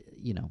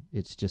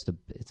it's just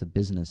it's a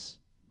business,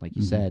 like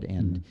you said,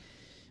 and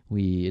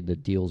the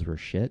deals were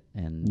shit,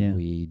 and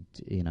we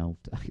I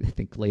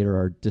think later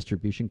our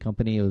distribution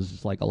company, it was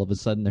just like all of a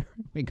sudden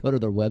we go to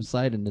their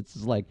website and it's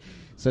just like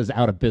says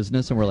out of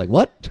business, and we're like,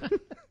 what?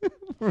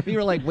 We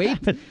were like, wait,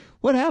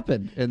 what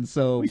happened? And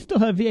so we still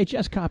have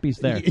VHS copies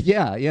there.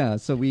 Yeah.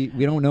 So we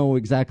don't know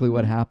exactly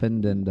what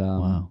happened, and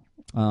wow.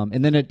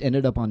 And then it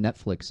ended up on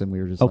Netflix, and we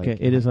were just okay.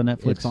 It is on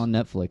Netflix. It's on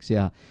Netflix.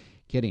 Yeah,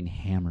 getting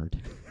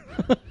hammered.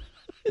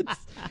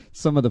 It's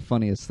some of the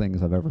funniest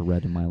things I've ever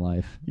read in my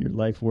life. Your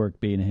life work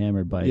being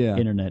hammered by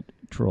internet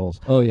trolls.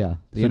 Oh yeah,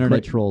 the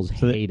internet trolls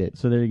hate it.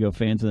 So there you go,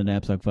 fans of the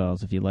Knapsack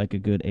Files. If you like a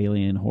good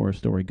alien horror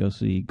story, go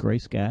see Gray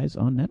Skies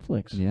on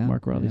Netflix. Yeah,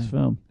 Mark Riley's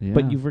film. Yeah.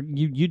 But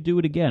you do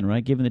it again,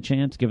 right? Given the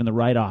chance, given the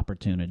right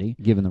opportunity.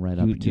 Given the right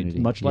opportunity,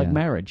 much like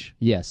marriage.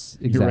 Yes,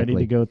 exactly. You're ready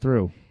to go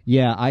through.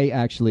 Yeah, I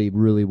actually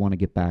really want to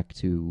get back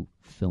to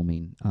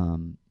filming.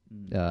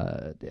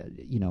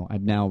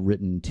 I've now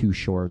written 2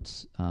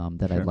 shorts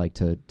that I'd like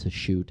to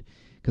shoot,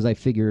 because I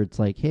figure it's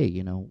like,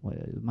 hey,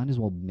 might as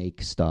well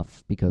make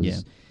stuff,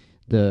 because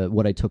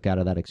what I took out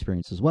of that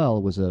experience as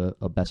well was a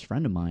best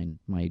friend of mine,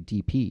 my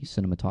DP,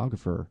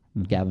 cinematographer,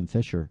 Gavin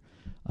Fisher,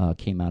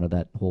 came out of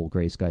that whole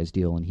Gray Skies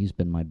deal, and he's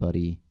been my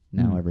buddy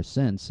now ever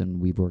since,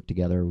 and we've worked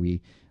together.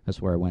 That's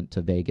where I went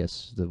to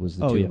Vegas. That was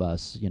the two of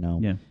us,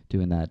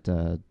 doing that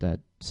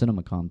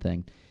CinemaCon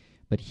thing.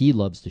 But he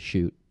loves to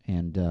shoot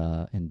and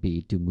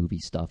do movie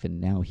stuff,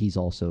 and now he's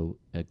also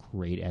a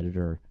great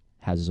editor,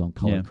 has his own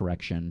color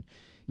correction.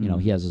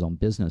 He has his own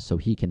business, so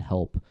he can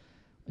help.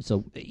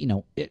 So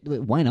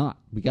why not?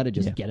 We got to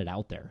just get it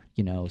out there,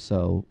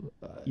 So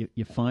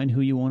you find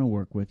who you want to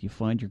work with, you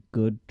find your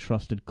good,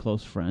 trusted,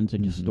 close friends,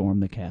 and you storm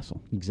the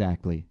castle.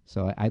 Exactly.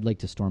 So I'd like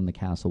to storm the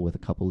castle with a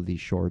couple of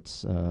these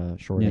short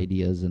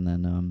ideas, and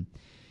then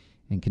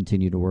and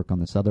continue to work on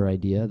this other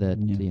idea that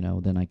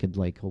then I could,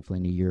 like, hopefully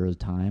in a year's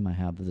time I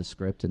have the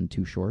script and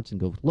 2 shorts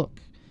and go look.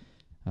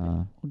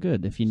 Well,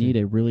 good. If you need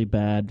a really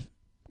bad,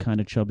 kind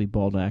of chubby,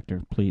 bald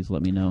actor, please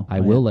let me know.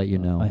 I will let you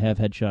know. I have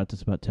headshots.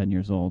 It's about 10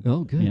 years old.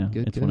 Oh, good. Yeah,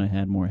 good. It's when I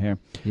had more hair.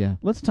 Yeah.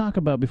 Let's talk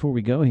about, before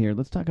we go here,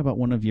 let's talk about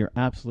one of your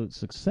absolute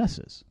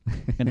successes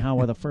and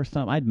how the first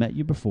time I'd met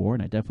you before,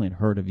 and I definitely had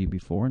heard of you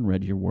before and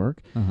read your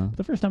work. But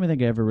the first time I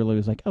think I ever really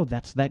was like, oh,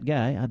 that's that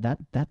guy.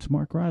 That's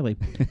Mark Riley.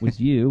 Was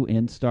you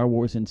in Star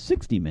Wars in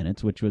 60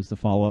 Minutes, which was the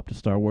follow-up to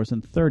Star Wars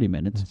in 30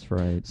 Minutes. That's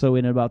right. So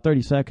in about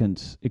 30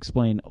 seconds,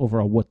 explain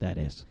overall what that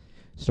is.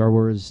 Star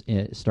Wars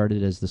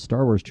started as the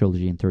Star Wars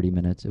trilogy in 30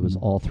 minutes. It was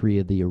all 3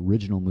 of the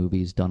original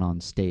movies done on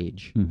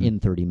stage in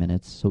 30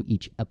 minutes. So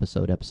each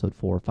episode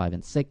 4, 5,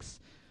 and 6,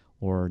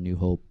 or New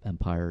Hope,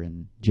 Empire,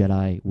 and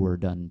Jedi, were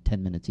done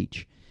 10 minutes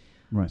each.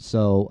 Right.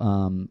 So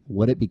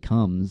what it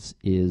becomes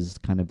is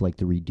kind of like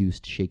the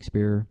reduced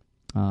Shakespeare.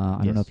 I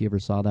don't know if you ever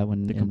saw that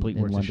one. The complete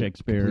works of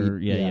Shakespeare.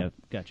 Yeah.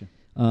 Gotcha.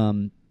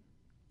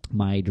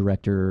 My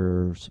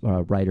director,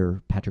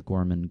 writer, Patrick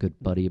Gorman, good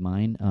buddy of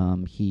mine,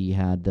 he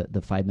had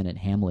the 5-minute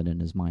Hamlet in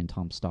his mind,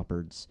 Tom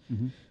Stoppard's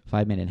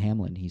 5-minute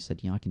Hamlet. He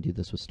said, I can do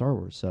this with Star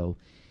Wars. So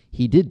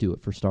he did do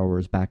it for Star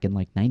Wars back in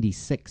like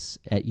 96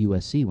 at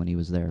USC when he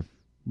was there.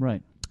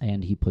 Right.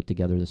 And he put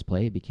together this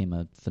play. It became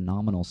a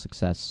phenomenal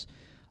success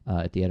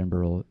at the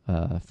Edinburgh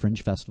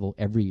Fringe Festival.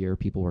 Every year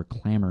people were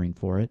clamoring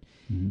for it.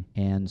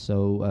 And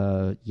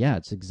so,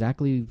 it's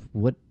exactly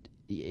what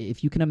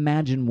if you can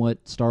imagine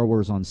what Star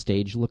Wars on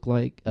stage looked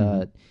like,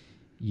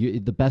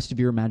 the best of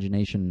your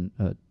imagination,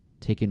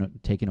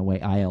 taking away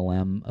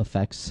ILM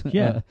effects.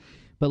 Yeah.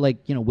 But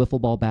like,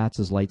 wiffle ball bats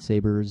as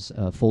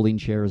lightsabers, folding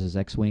chairs as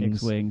X-wings.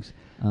 X-wings.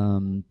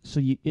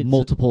 So it's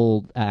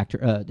multiple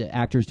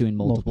actors doing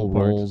multiple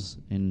roles.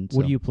 And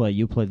what do you play?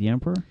 You play the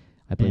Emperor?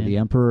 I play the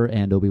Emperor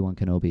and Obi-Wan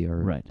Kenobi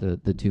are right.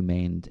 the two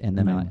main, and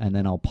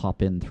then I'll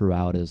pop in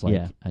throughout as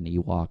like an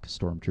Ewok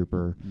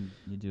stormtrooper.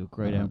 You do a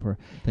great Emperor.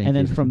 And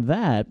then from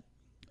that,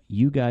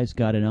 you guys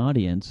got an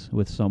audience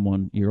with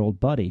someone, your old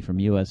buddy from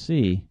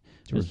USC,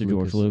 Mr.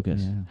 George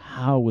Lucas. Yeah.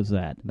 How was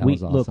that? That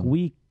was awesome.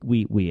 Look,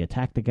 we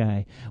attacked the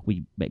guy.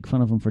 We make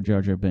fun of him for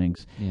Jar Jar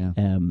Binks.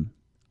 Yeah.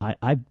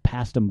 I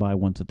passed him by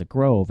once at the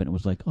Grove, and it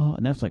was like,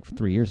 and that's like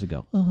 3 years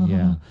ago.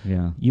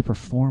 Yeah. You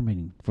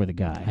performing for the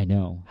guy. I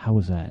know. How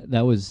was that?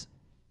 That was.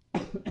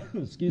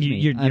 Excuse me.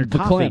 You're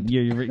coughing.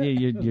 You're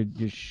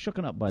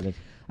shooken up by this.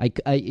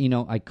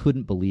 I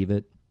couldn't believe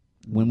it.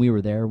 When we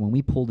were there, when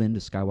we pulled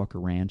into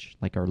Skywalker Ranch,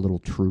 like our little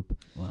troop,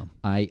 wow.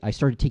 I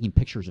started taking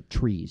pictures of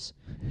trees.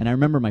 And I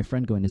remember my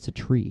friend going, "It's a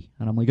tree."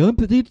 And I'm like, "Oh,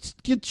 but it's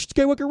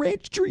Skywalker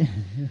Ranch tree."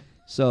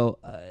 So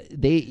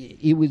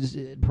it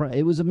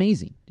was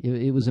amazing.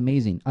 It was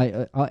amazing.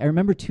 I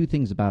remember two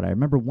things about it. I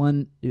remember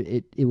one,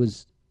 it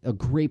was a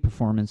great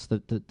performance. The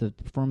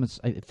performance,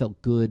 it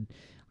felt good.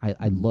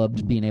 I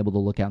loved being able to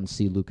look out and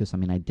see Lucas. I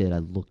mean, I did. I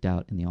looked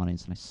out in the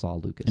audience and I saw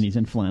Lucas. And he's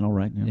in flannel,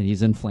 right? Yeah. And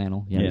he's in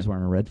flannel. Yeah, he's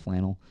wearing a red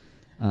flannel.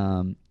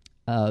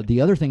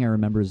 The other thing I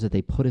remember is that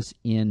they put us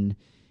in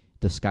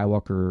the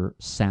Skywalker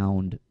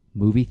Sound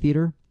movie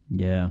theater.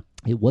 Yeah.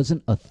 It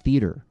wasn't a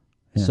theater.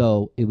 Yeah.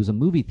 So it was a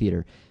movie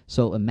theater.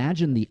 So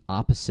imagine the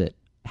opposite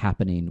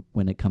happening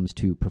when it comes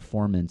to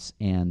performance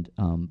and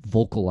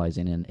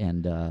vocalizing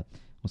and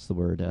what's the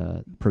word?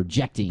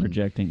 Projecting.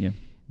 Projecting, yeah.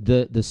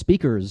 The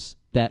speakers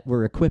that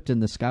were equipped in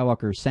the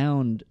Skywalker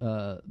Sound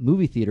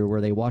movie theater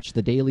where they watch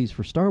the dailies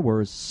for Star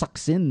Wars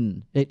sucks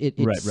in. It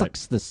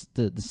sucks the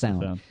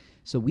sound.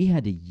 So we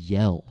had to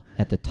yell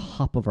at the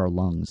top of our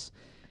lungs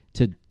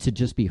to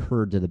just be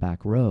heard to the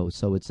back row.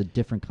 So it's a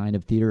different kind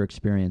of theater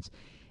experience.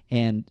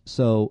 And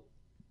so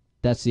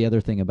that's the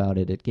other thing about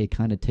it. It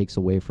kind of takes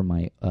away from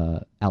my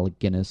Alec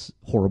Guinness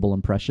horrible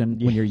impression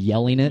when you're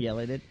yelling it.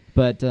 Yelling it.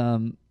 But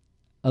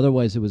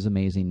otherwise, it was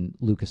amazing.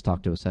 Lucas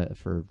talked to us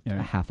for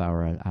a half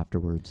hour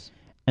afterwards.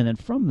 And then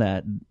from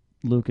that,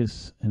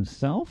 Lucas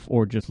himself,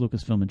 or just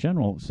Lucasfilm in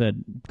general,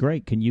 said,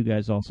 "Great, can you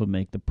guys also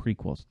make the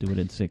prequels? Do it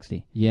in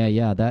 60."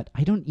 Yeah. That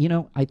I don't.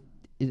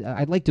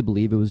 I'd like to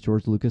believe it was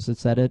George Lucas that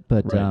said it,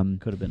 but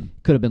could have been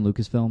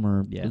Lucasfilm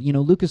or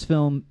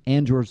Lucasfilm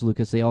and George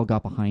Lucas. They all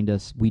got behind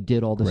us. We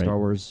did all the Star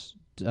Wars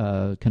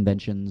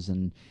conventions,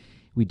 and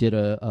we did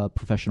a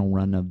professional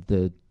run of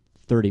the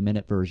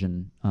 30-minute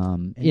version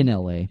in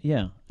L.A.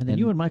 Yeah, and then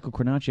you and Michael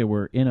Cornacchia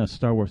were in a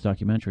Star Wars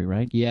documentary,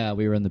 right? Yeah,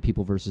 we were in the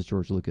People versus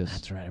George Lucas.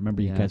 That's right. I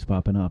remember you guys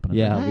popping up.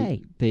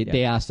 And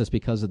They asked us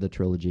because of the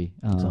trilogy.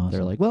 Awesome.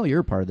 They're like, "Well, you're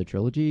a part of the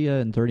trilogy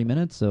in 30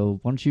 minutes, so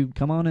why don't you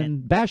come on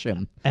and bash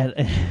him?"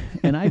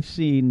 And I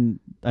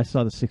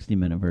saw the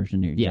 60-minute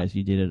version. You guys,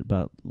 you did it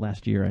about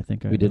last year, I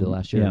think. We did it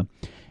last year. Yeah.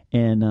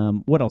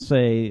 And what I'll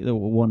say,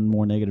 one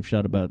more negative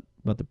shot about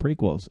the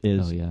prequels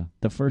is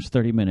the first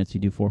 30 minutes you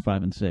do 4,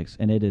 5, and 6,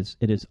 and it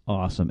is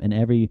awesome.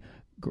 And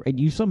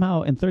you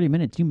somehow in 30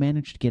 minutes you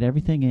managed to get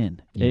everything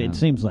in. Yeah. It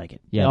seems like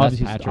it. Yeah,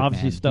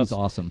 obviously stuff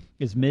awesome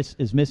is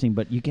missing,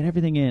 but you get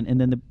everything in, and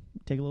then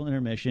take a little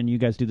intermission. You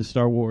guys do the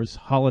Star Wars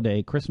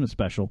holiday Christmas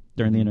special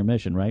during the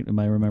intermission, right? Am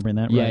I remembering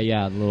that right?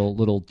 Yeah,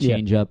 little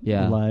change up.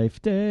 Yeah,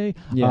 Life Day.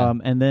 Yeah.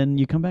 And then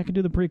you come back and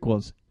do the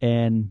prequels,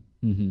 and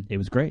it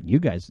was great. You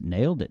guys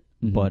nailed it.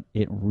 But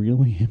it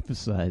really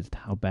emphasized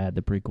how bad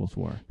the prequels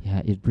were.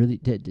 Yeah, it really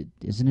did.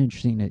 Isn't it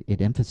interesting?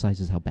 It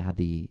emphasizes how bad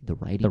the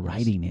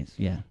writing is.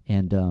 Yeah.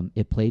 And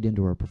it played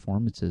into our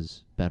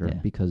performances better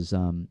because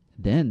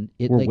then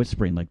we're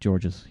whispering like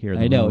George is here.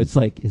 I know. It's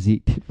like,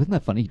 wasn't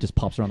that funny? He just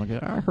pops around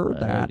like, "I heard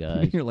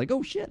that." You're like,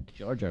 "Oh, shit.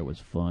 Jar Jar was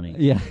funny."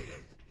 Yeah.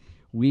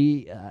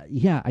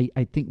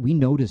 I think we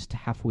noticed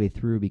halfway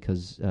through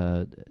because,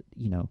 a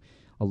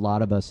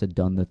lot of us had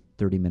done the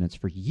 30 minutes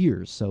for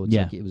years. So it's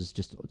like it was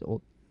just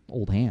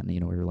old hand,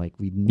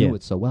 we knew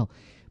it so well.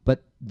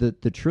 But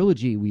the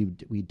trilogy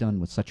we'd done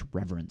with such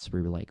reverence.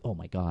 We were like, oh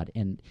my God.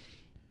 And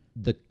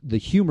the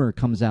humor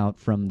comes out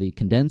from the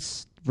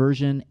condensed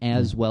version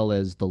as well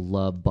as the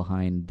love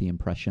behind the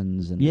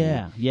impressions. And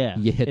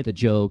you hit the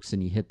jokes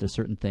and you hit the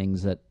certain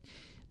things that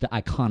the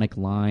iconic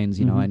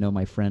lines. I know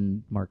my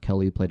friend Mark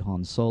Kelly who played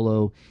Han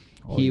Solo.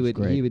 He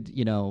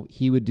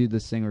would do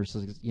this thing where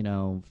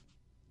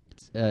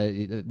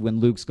when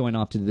Luke's going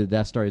off to the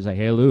Death Star, he's like,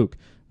 "Hey, Luke,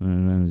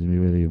 I'm be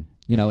with you."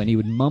 And he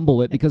would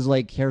mumble it because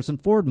like Harrison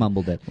Ford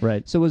mumbled it.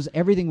 Right. So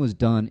everything was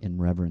done in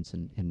reverence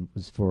and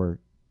was for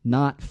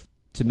not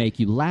to make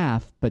you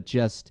laugh, but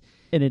just.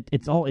 And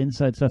it's all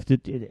inside stuff.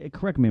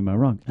 Correct me if I'm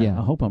wrong. Yeah.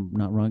 I hope I'm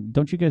not wrong.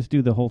 Don't you guys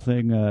do the whole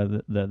thing,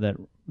 that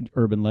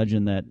urban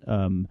legend that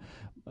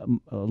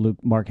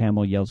Mark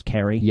Hamill yells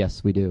Carrie?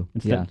 Yes, we do.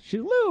 Instead,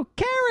 Luke,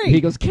 Carrie! Carrie!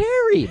 He goes,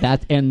 Carrie!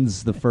 That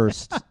ends the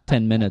first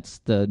 10 minutes,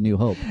 the New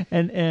Hope.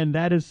 And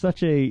that is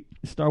such a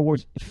Star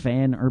Wars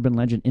fan, urban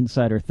legend,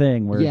 insider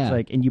thing where it's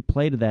like, and you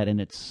play to that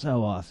and it's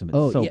so awesome.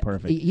 It's so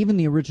perfect. Even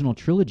the original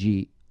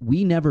trilogy,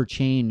 we never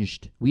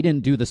changed. We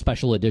didn't do the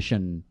special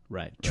edition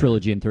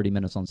trilogy in 30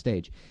 minutes on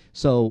stage.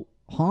 So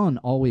Han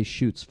always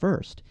shoots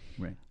first.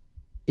 Right.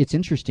 It's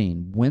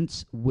interesting.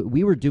 Once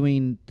we were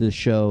doing the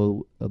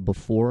show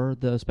before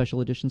the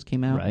special editions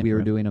came out, we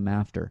were doing them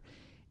after.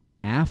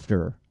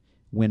 After,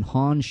 when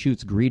Han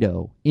shoots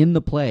Greedo in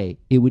the play,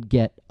 it would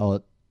get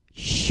a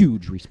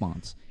huge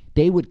response.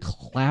 They would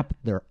clap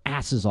their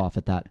asses off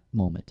at that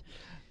moment.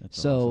 That's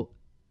awesome.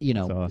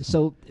 Awesome.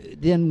 So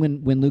then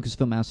when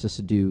Lucasfilm asked us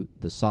to do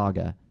the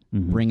saga,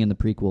 bring in the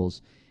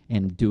prequels,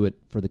 and do it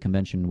for the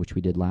convention, which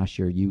we did last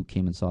year, you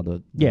came and saw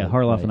the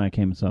Harloff and I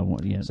came and saw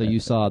one. Yeah, so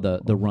you saw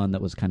the run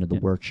that was kind of the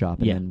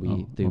workshop, and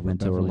then they went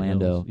to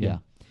Orlando. Hills,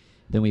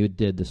 then we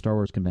did the Star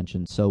Wars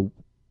convention. So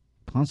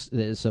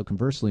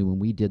conversely, when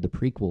we did the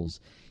prequels,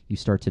 you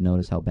start to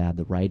notice how bad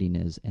the writing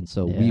is, and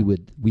so we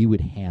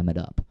would ham it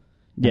up.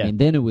 I mean,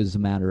 then it was a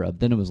matter of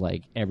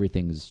like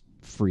everything's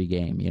free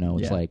game.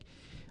 It's like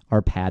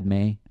our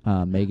Padme,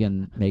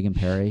 Megan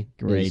Perry,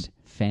 is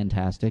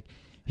fantastic.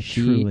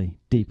 She truly,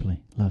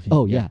 deeply love you.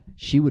 Oh yeah,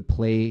 she would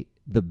play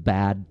the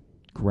bad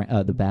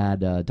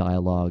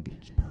dialogue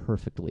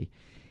perfectly,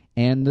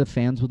 and the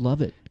fans would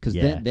love it because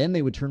then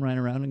they would turn right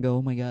around and go,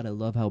 "Oh my God, I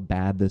love how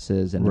bad this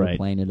is," and they're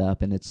playing it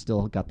up, and it's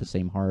still got the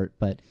same heart,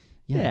 but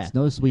it's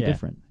noticeably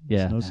different.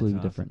 Yeah, it's noticeably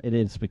different. It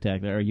is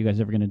spectacular. Are you guys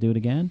ever going to do it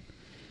again?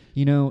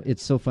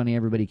 It's so funny.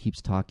 Everybody keeps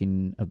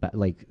talking about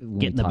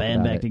getting the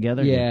band back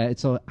together. Yeah,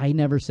 so I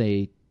never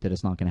say that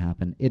it's not going to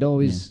happen. It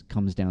always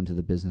comes down to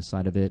the business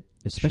side of it.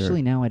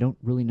 Especially now, I don't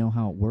really know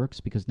how it works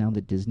because now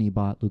that Disney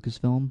bought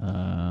Lucasfilm,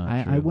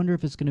 I wonder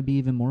if it's going to be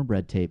even more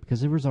red tape because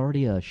there was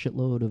already a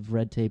shitload of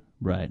red tape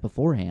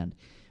beforehand.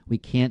 We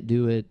can't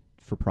do it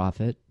for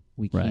profit.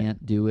 We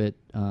can't do it.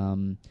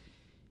 I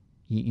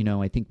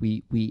think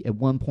we at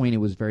one point it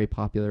was very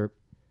popular.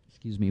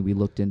 We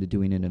looked into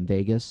doing it in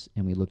Vegas,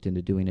 and we looked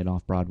into doing it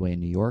off-Broadway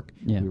in New York.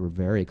 Yeah. We were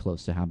very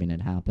close to having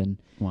it happen.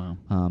 Wow.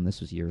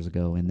 This was years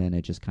ago, and then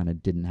it just kind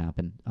of didn't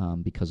happen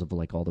because of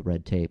all the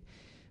red tape.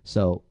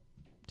 So,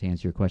 to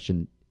answer your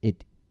question, you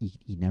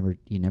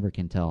never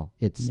can tell.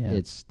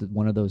 It's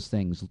one of those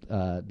things.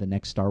 The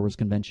next Star Wars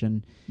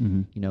convention,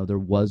 there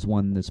was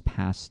one this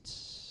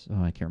past,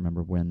 I can't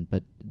remember when,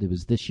 but it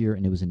was this year,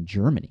 and it was in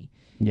Germany.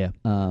 Yeah.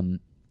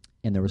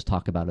 And there was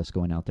talk about us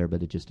going out there,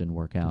 but it just didn't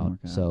work out.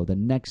 So the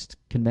next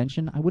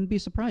convention, I wouldn't be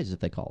surprised if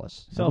they call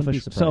us.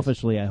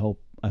 Selfishly, I hope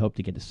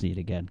to get to see it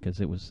again because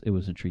it was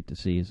a treat to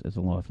see as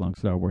a lifelong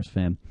Star Wars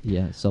fan.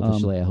 Yeah,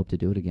 selfishly, I hope to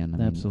do it again.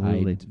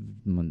 Absolutely.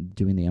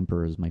 Doing the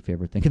Emperor is my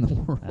favorite thing in the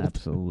world.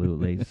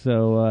 Absolutely.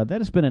 So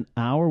that has been an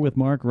hour with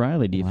Mark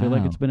Riley. Do you feel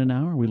like it's been an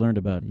hour? We learned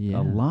about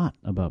a lot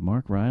about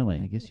Mark Riley.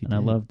 I guess you did. And I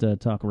loved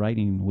talk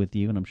writing with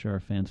you, and I'm sure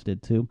our fans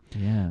did too.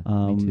 Yeah,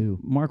 me too.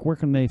 Mark, where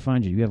can they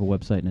find you? You have a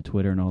website and a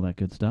Twitter and all that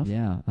good stuff.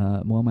 Yeah.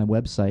 Well, my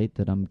website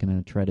that I'm going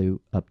to try to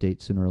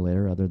update sooner or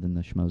later, other than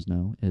the Schmoes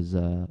Know, is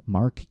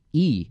Mark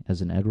E,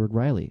 as in Edward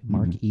Riley,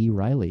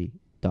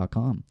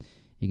 markeriley.com.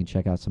 You can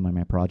check out some of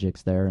my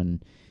projects there,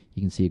 and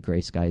you can see a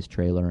Gray Skies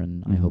trailer,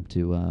 and I hope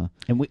to...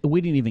 and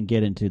we didn't even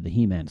get into the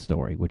He-Man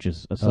story, which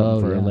is something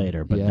for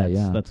later, but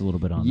that's a little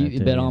bit on that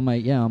too. But on my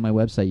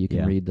website, you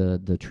can read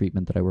the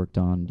treatment that I worked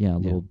on.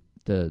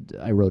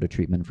 I wrote a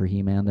treatment for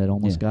He-Man that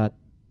almost got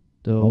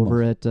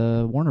over at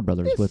Warner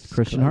Brothers with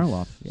Christian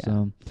Harloff.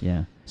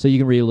 So you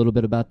can read a little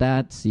bit about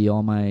that, see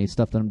all my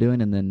stuff that I'm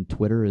doing, and then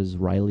Twitter is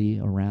Riley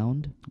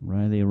Around.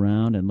 Riley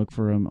Around, and look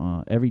for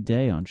him every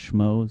day on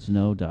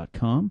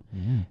schmoesknow.com,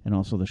 and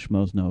also the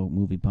Schmoes Know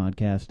movie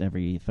podcast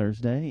every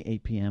Thursday,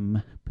 8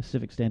 p.m.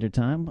 Pacific Standard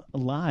Time,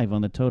 live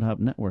on the Toad Hop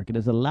Network. It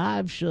is a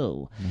live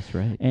show. That's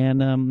right.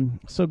 And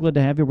so glad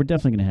to have you. We're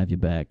definitely going to have you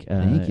back.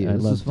 Thank you.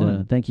 This was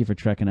fun. Thank you for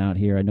trekking out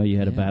here. I know you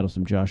had to battle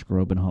some Josh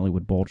Groban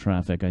Hollywood Bowl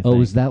traffic. I think. Oh,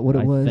 is that what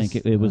it was? I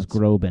think it was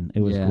Groban.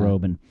 It was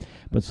Groban.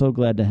 But so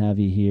glad to have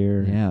you here.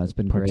 Yeah, it's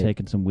been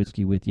partaking some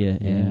whiskey with you,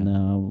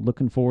 and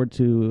looking forward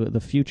to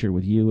the future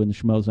with you and the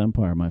Schmoes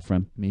Empire, my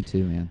friend. Me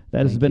too, man.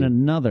 That has been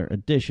another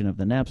edition of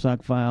the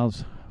Knapsack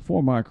Files.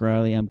 For Mark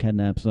Riley, I'm Ken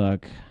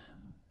Knapsack.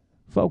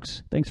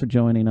 Folks, thanks for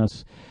joining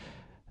us.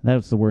 That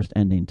was the worst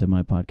ending to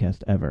my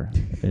podcast ever,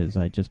 is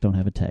I just don't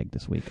have a tag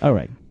this week. All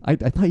right. I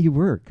thought you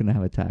were going to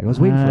have a tag. I was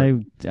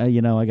waiting for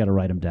it. I got to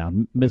write them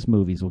down. Miss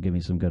Movies will give me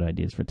some good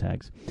ideas for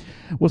tags.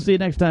 We'll see you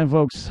next time,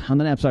 folks, on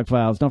the Knapsack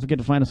Files. Don't forget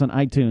to find us on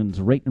iTunes,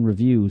 rate and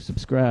review,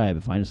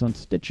 subscribe, find us on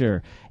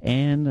Stitcher,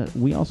 and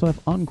we also have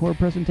encore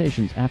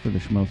presentations after the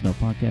Schmoes Know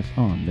podcast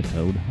on the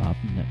Toad Hop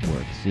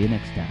Network. See you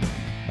next time.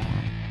 Bye.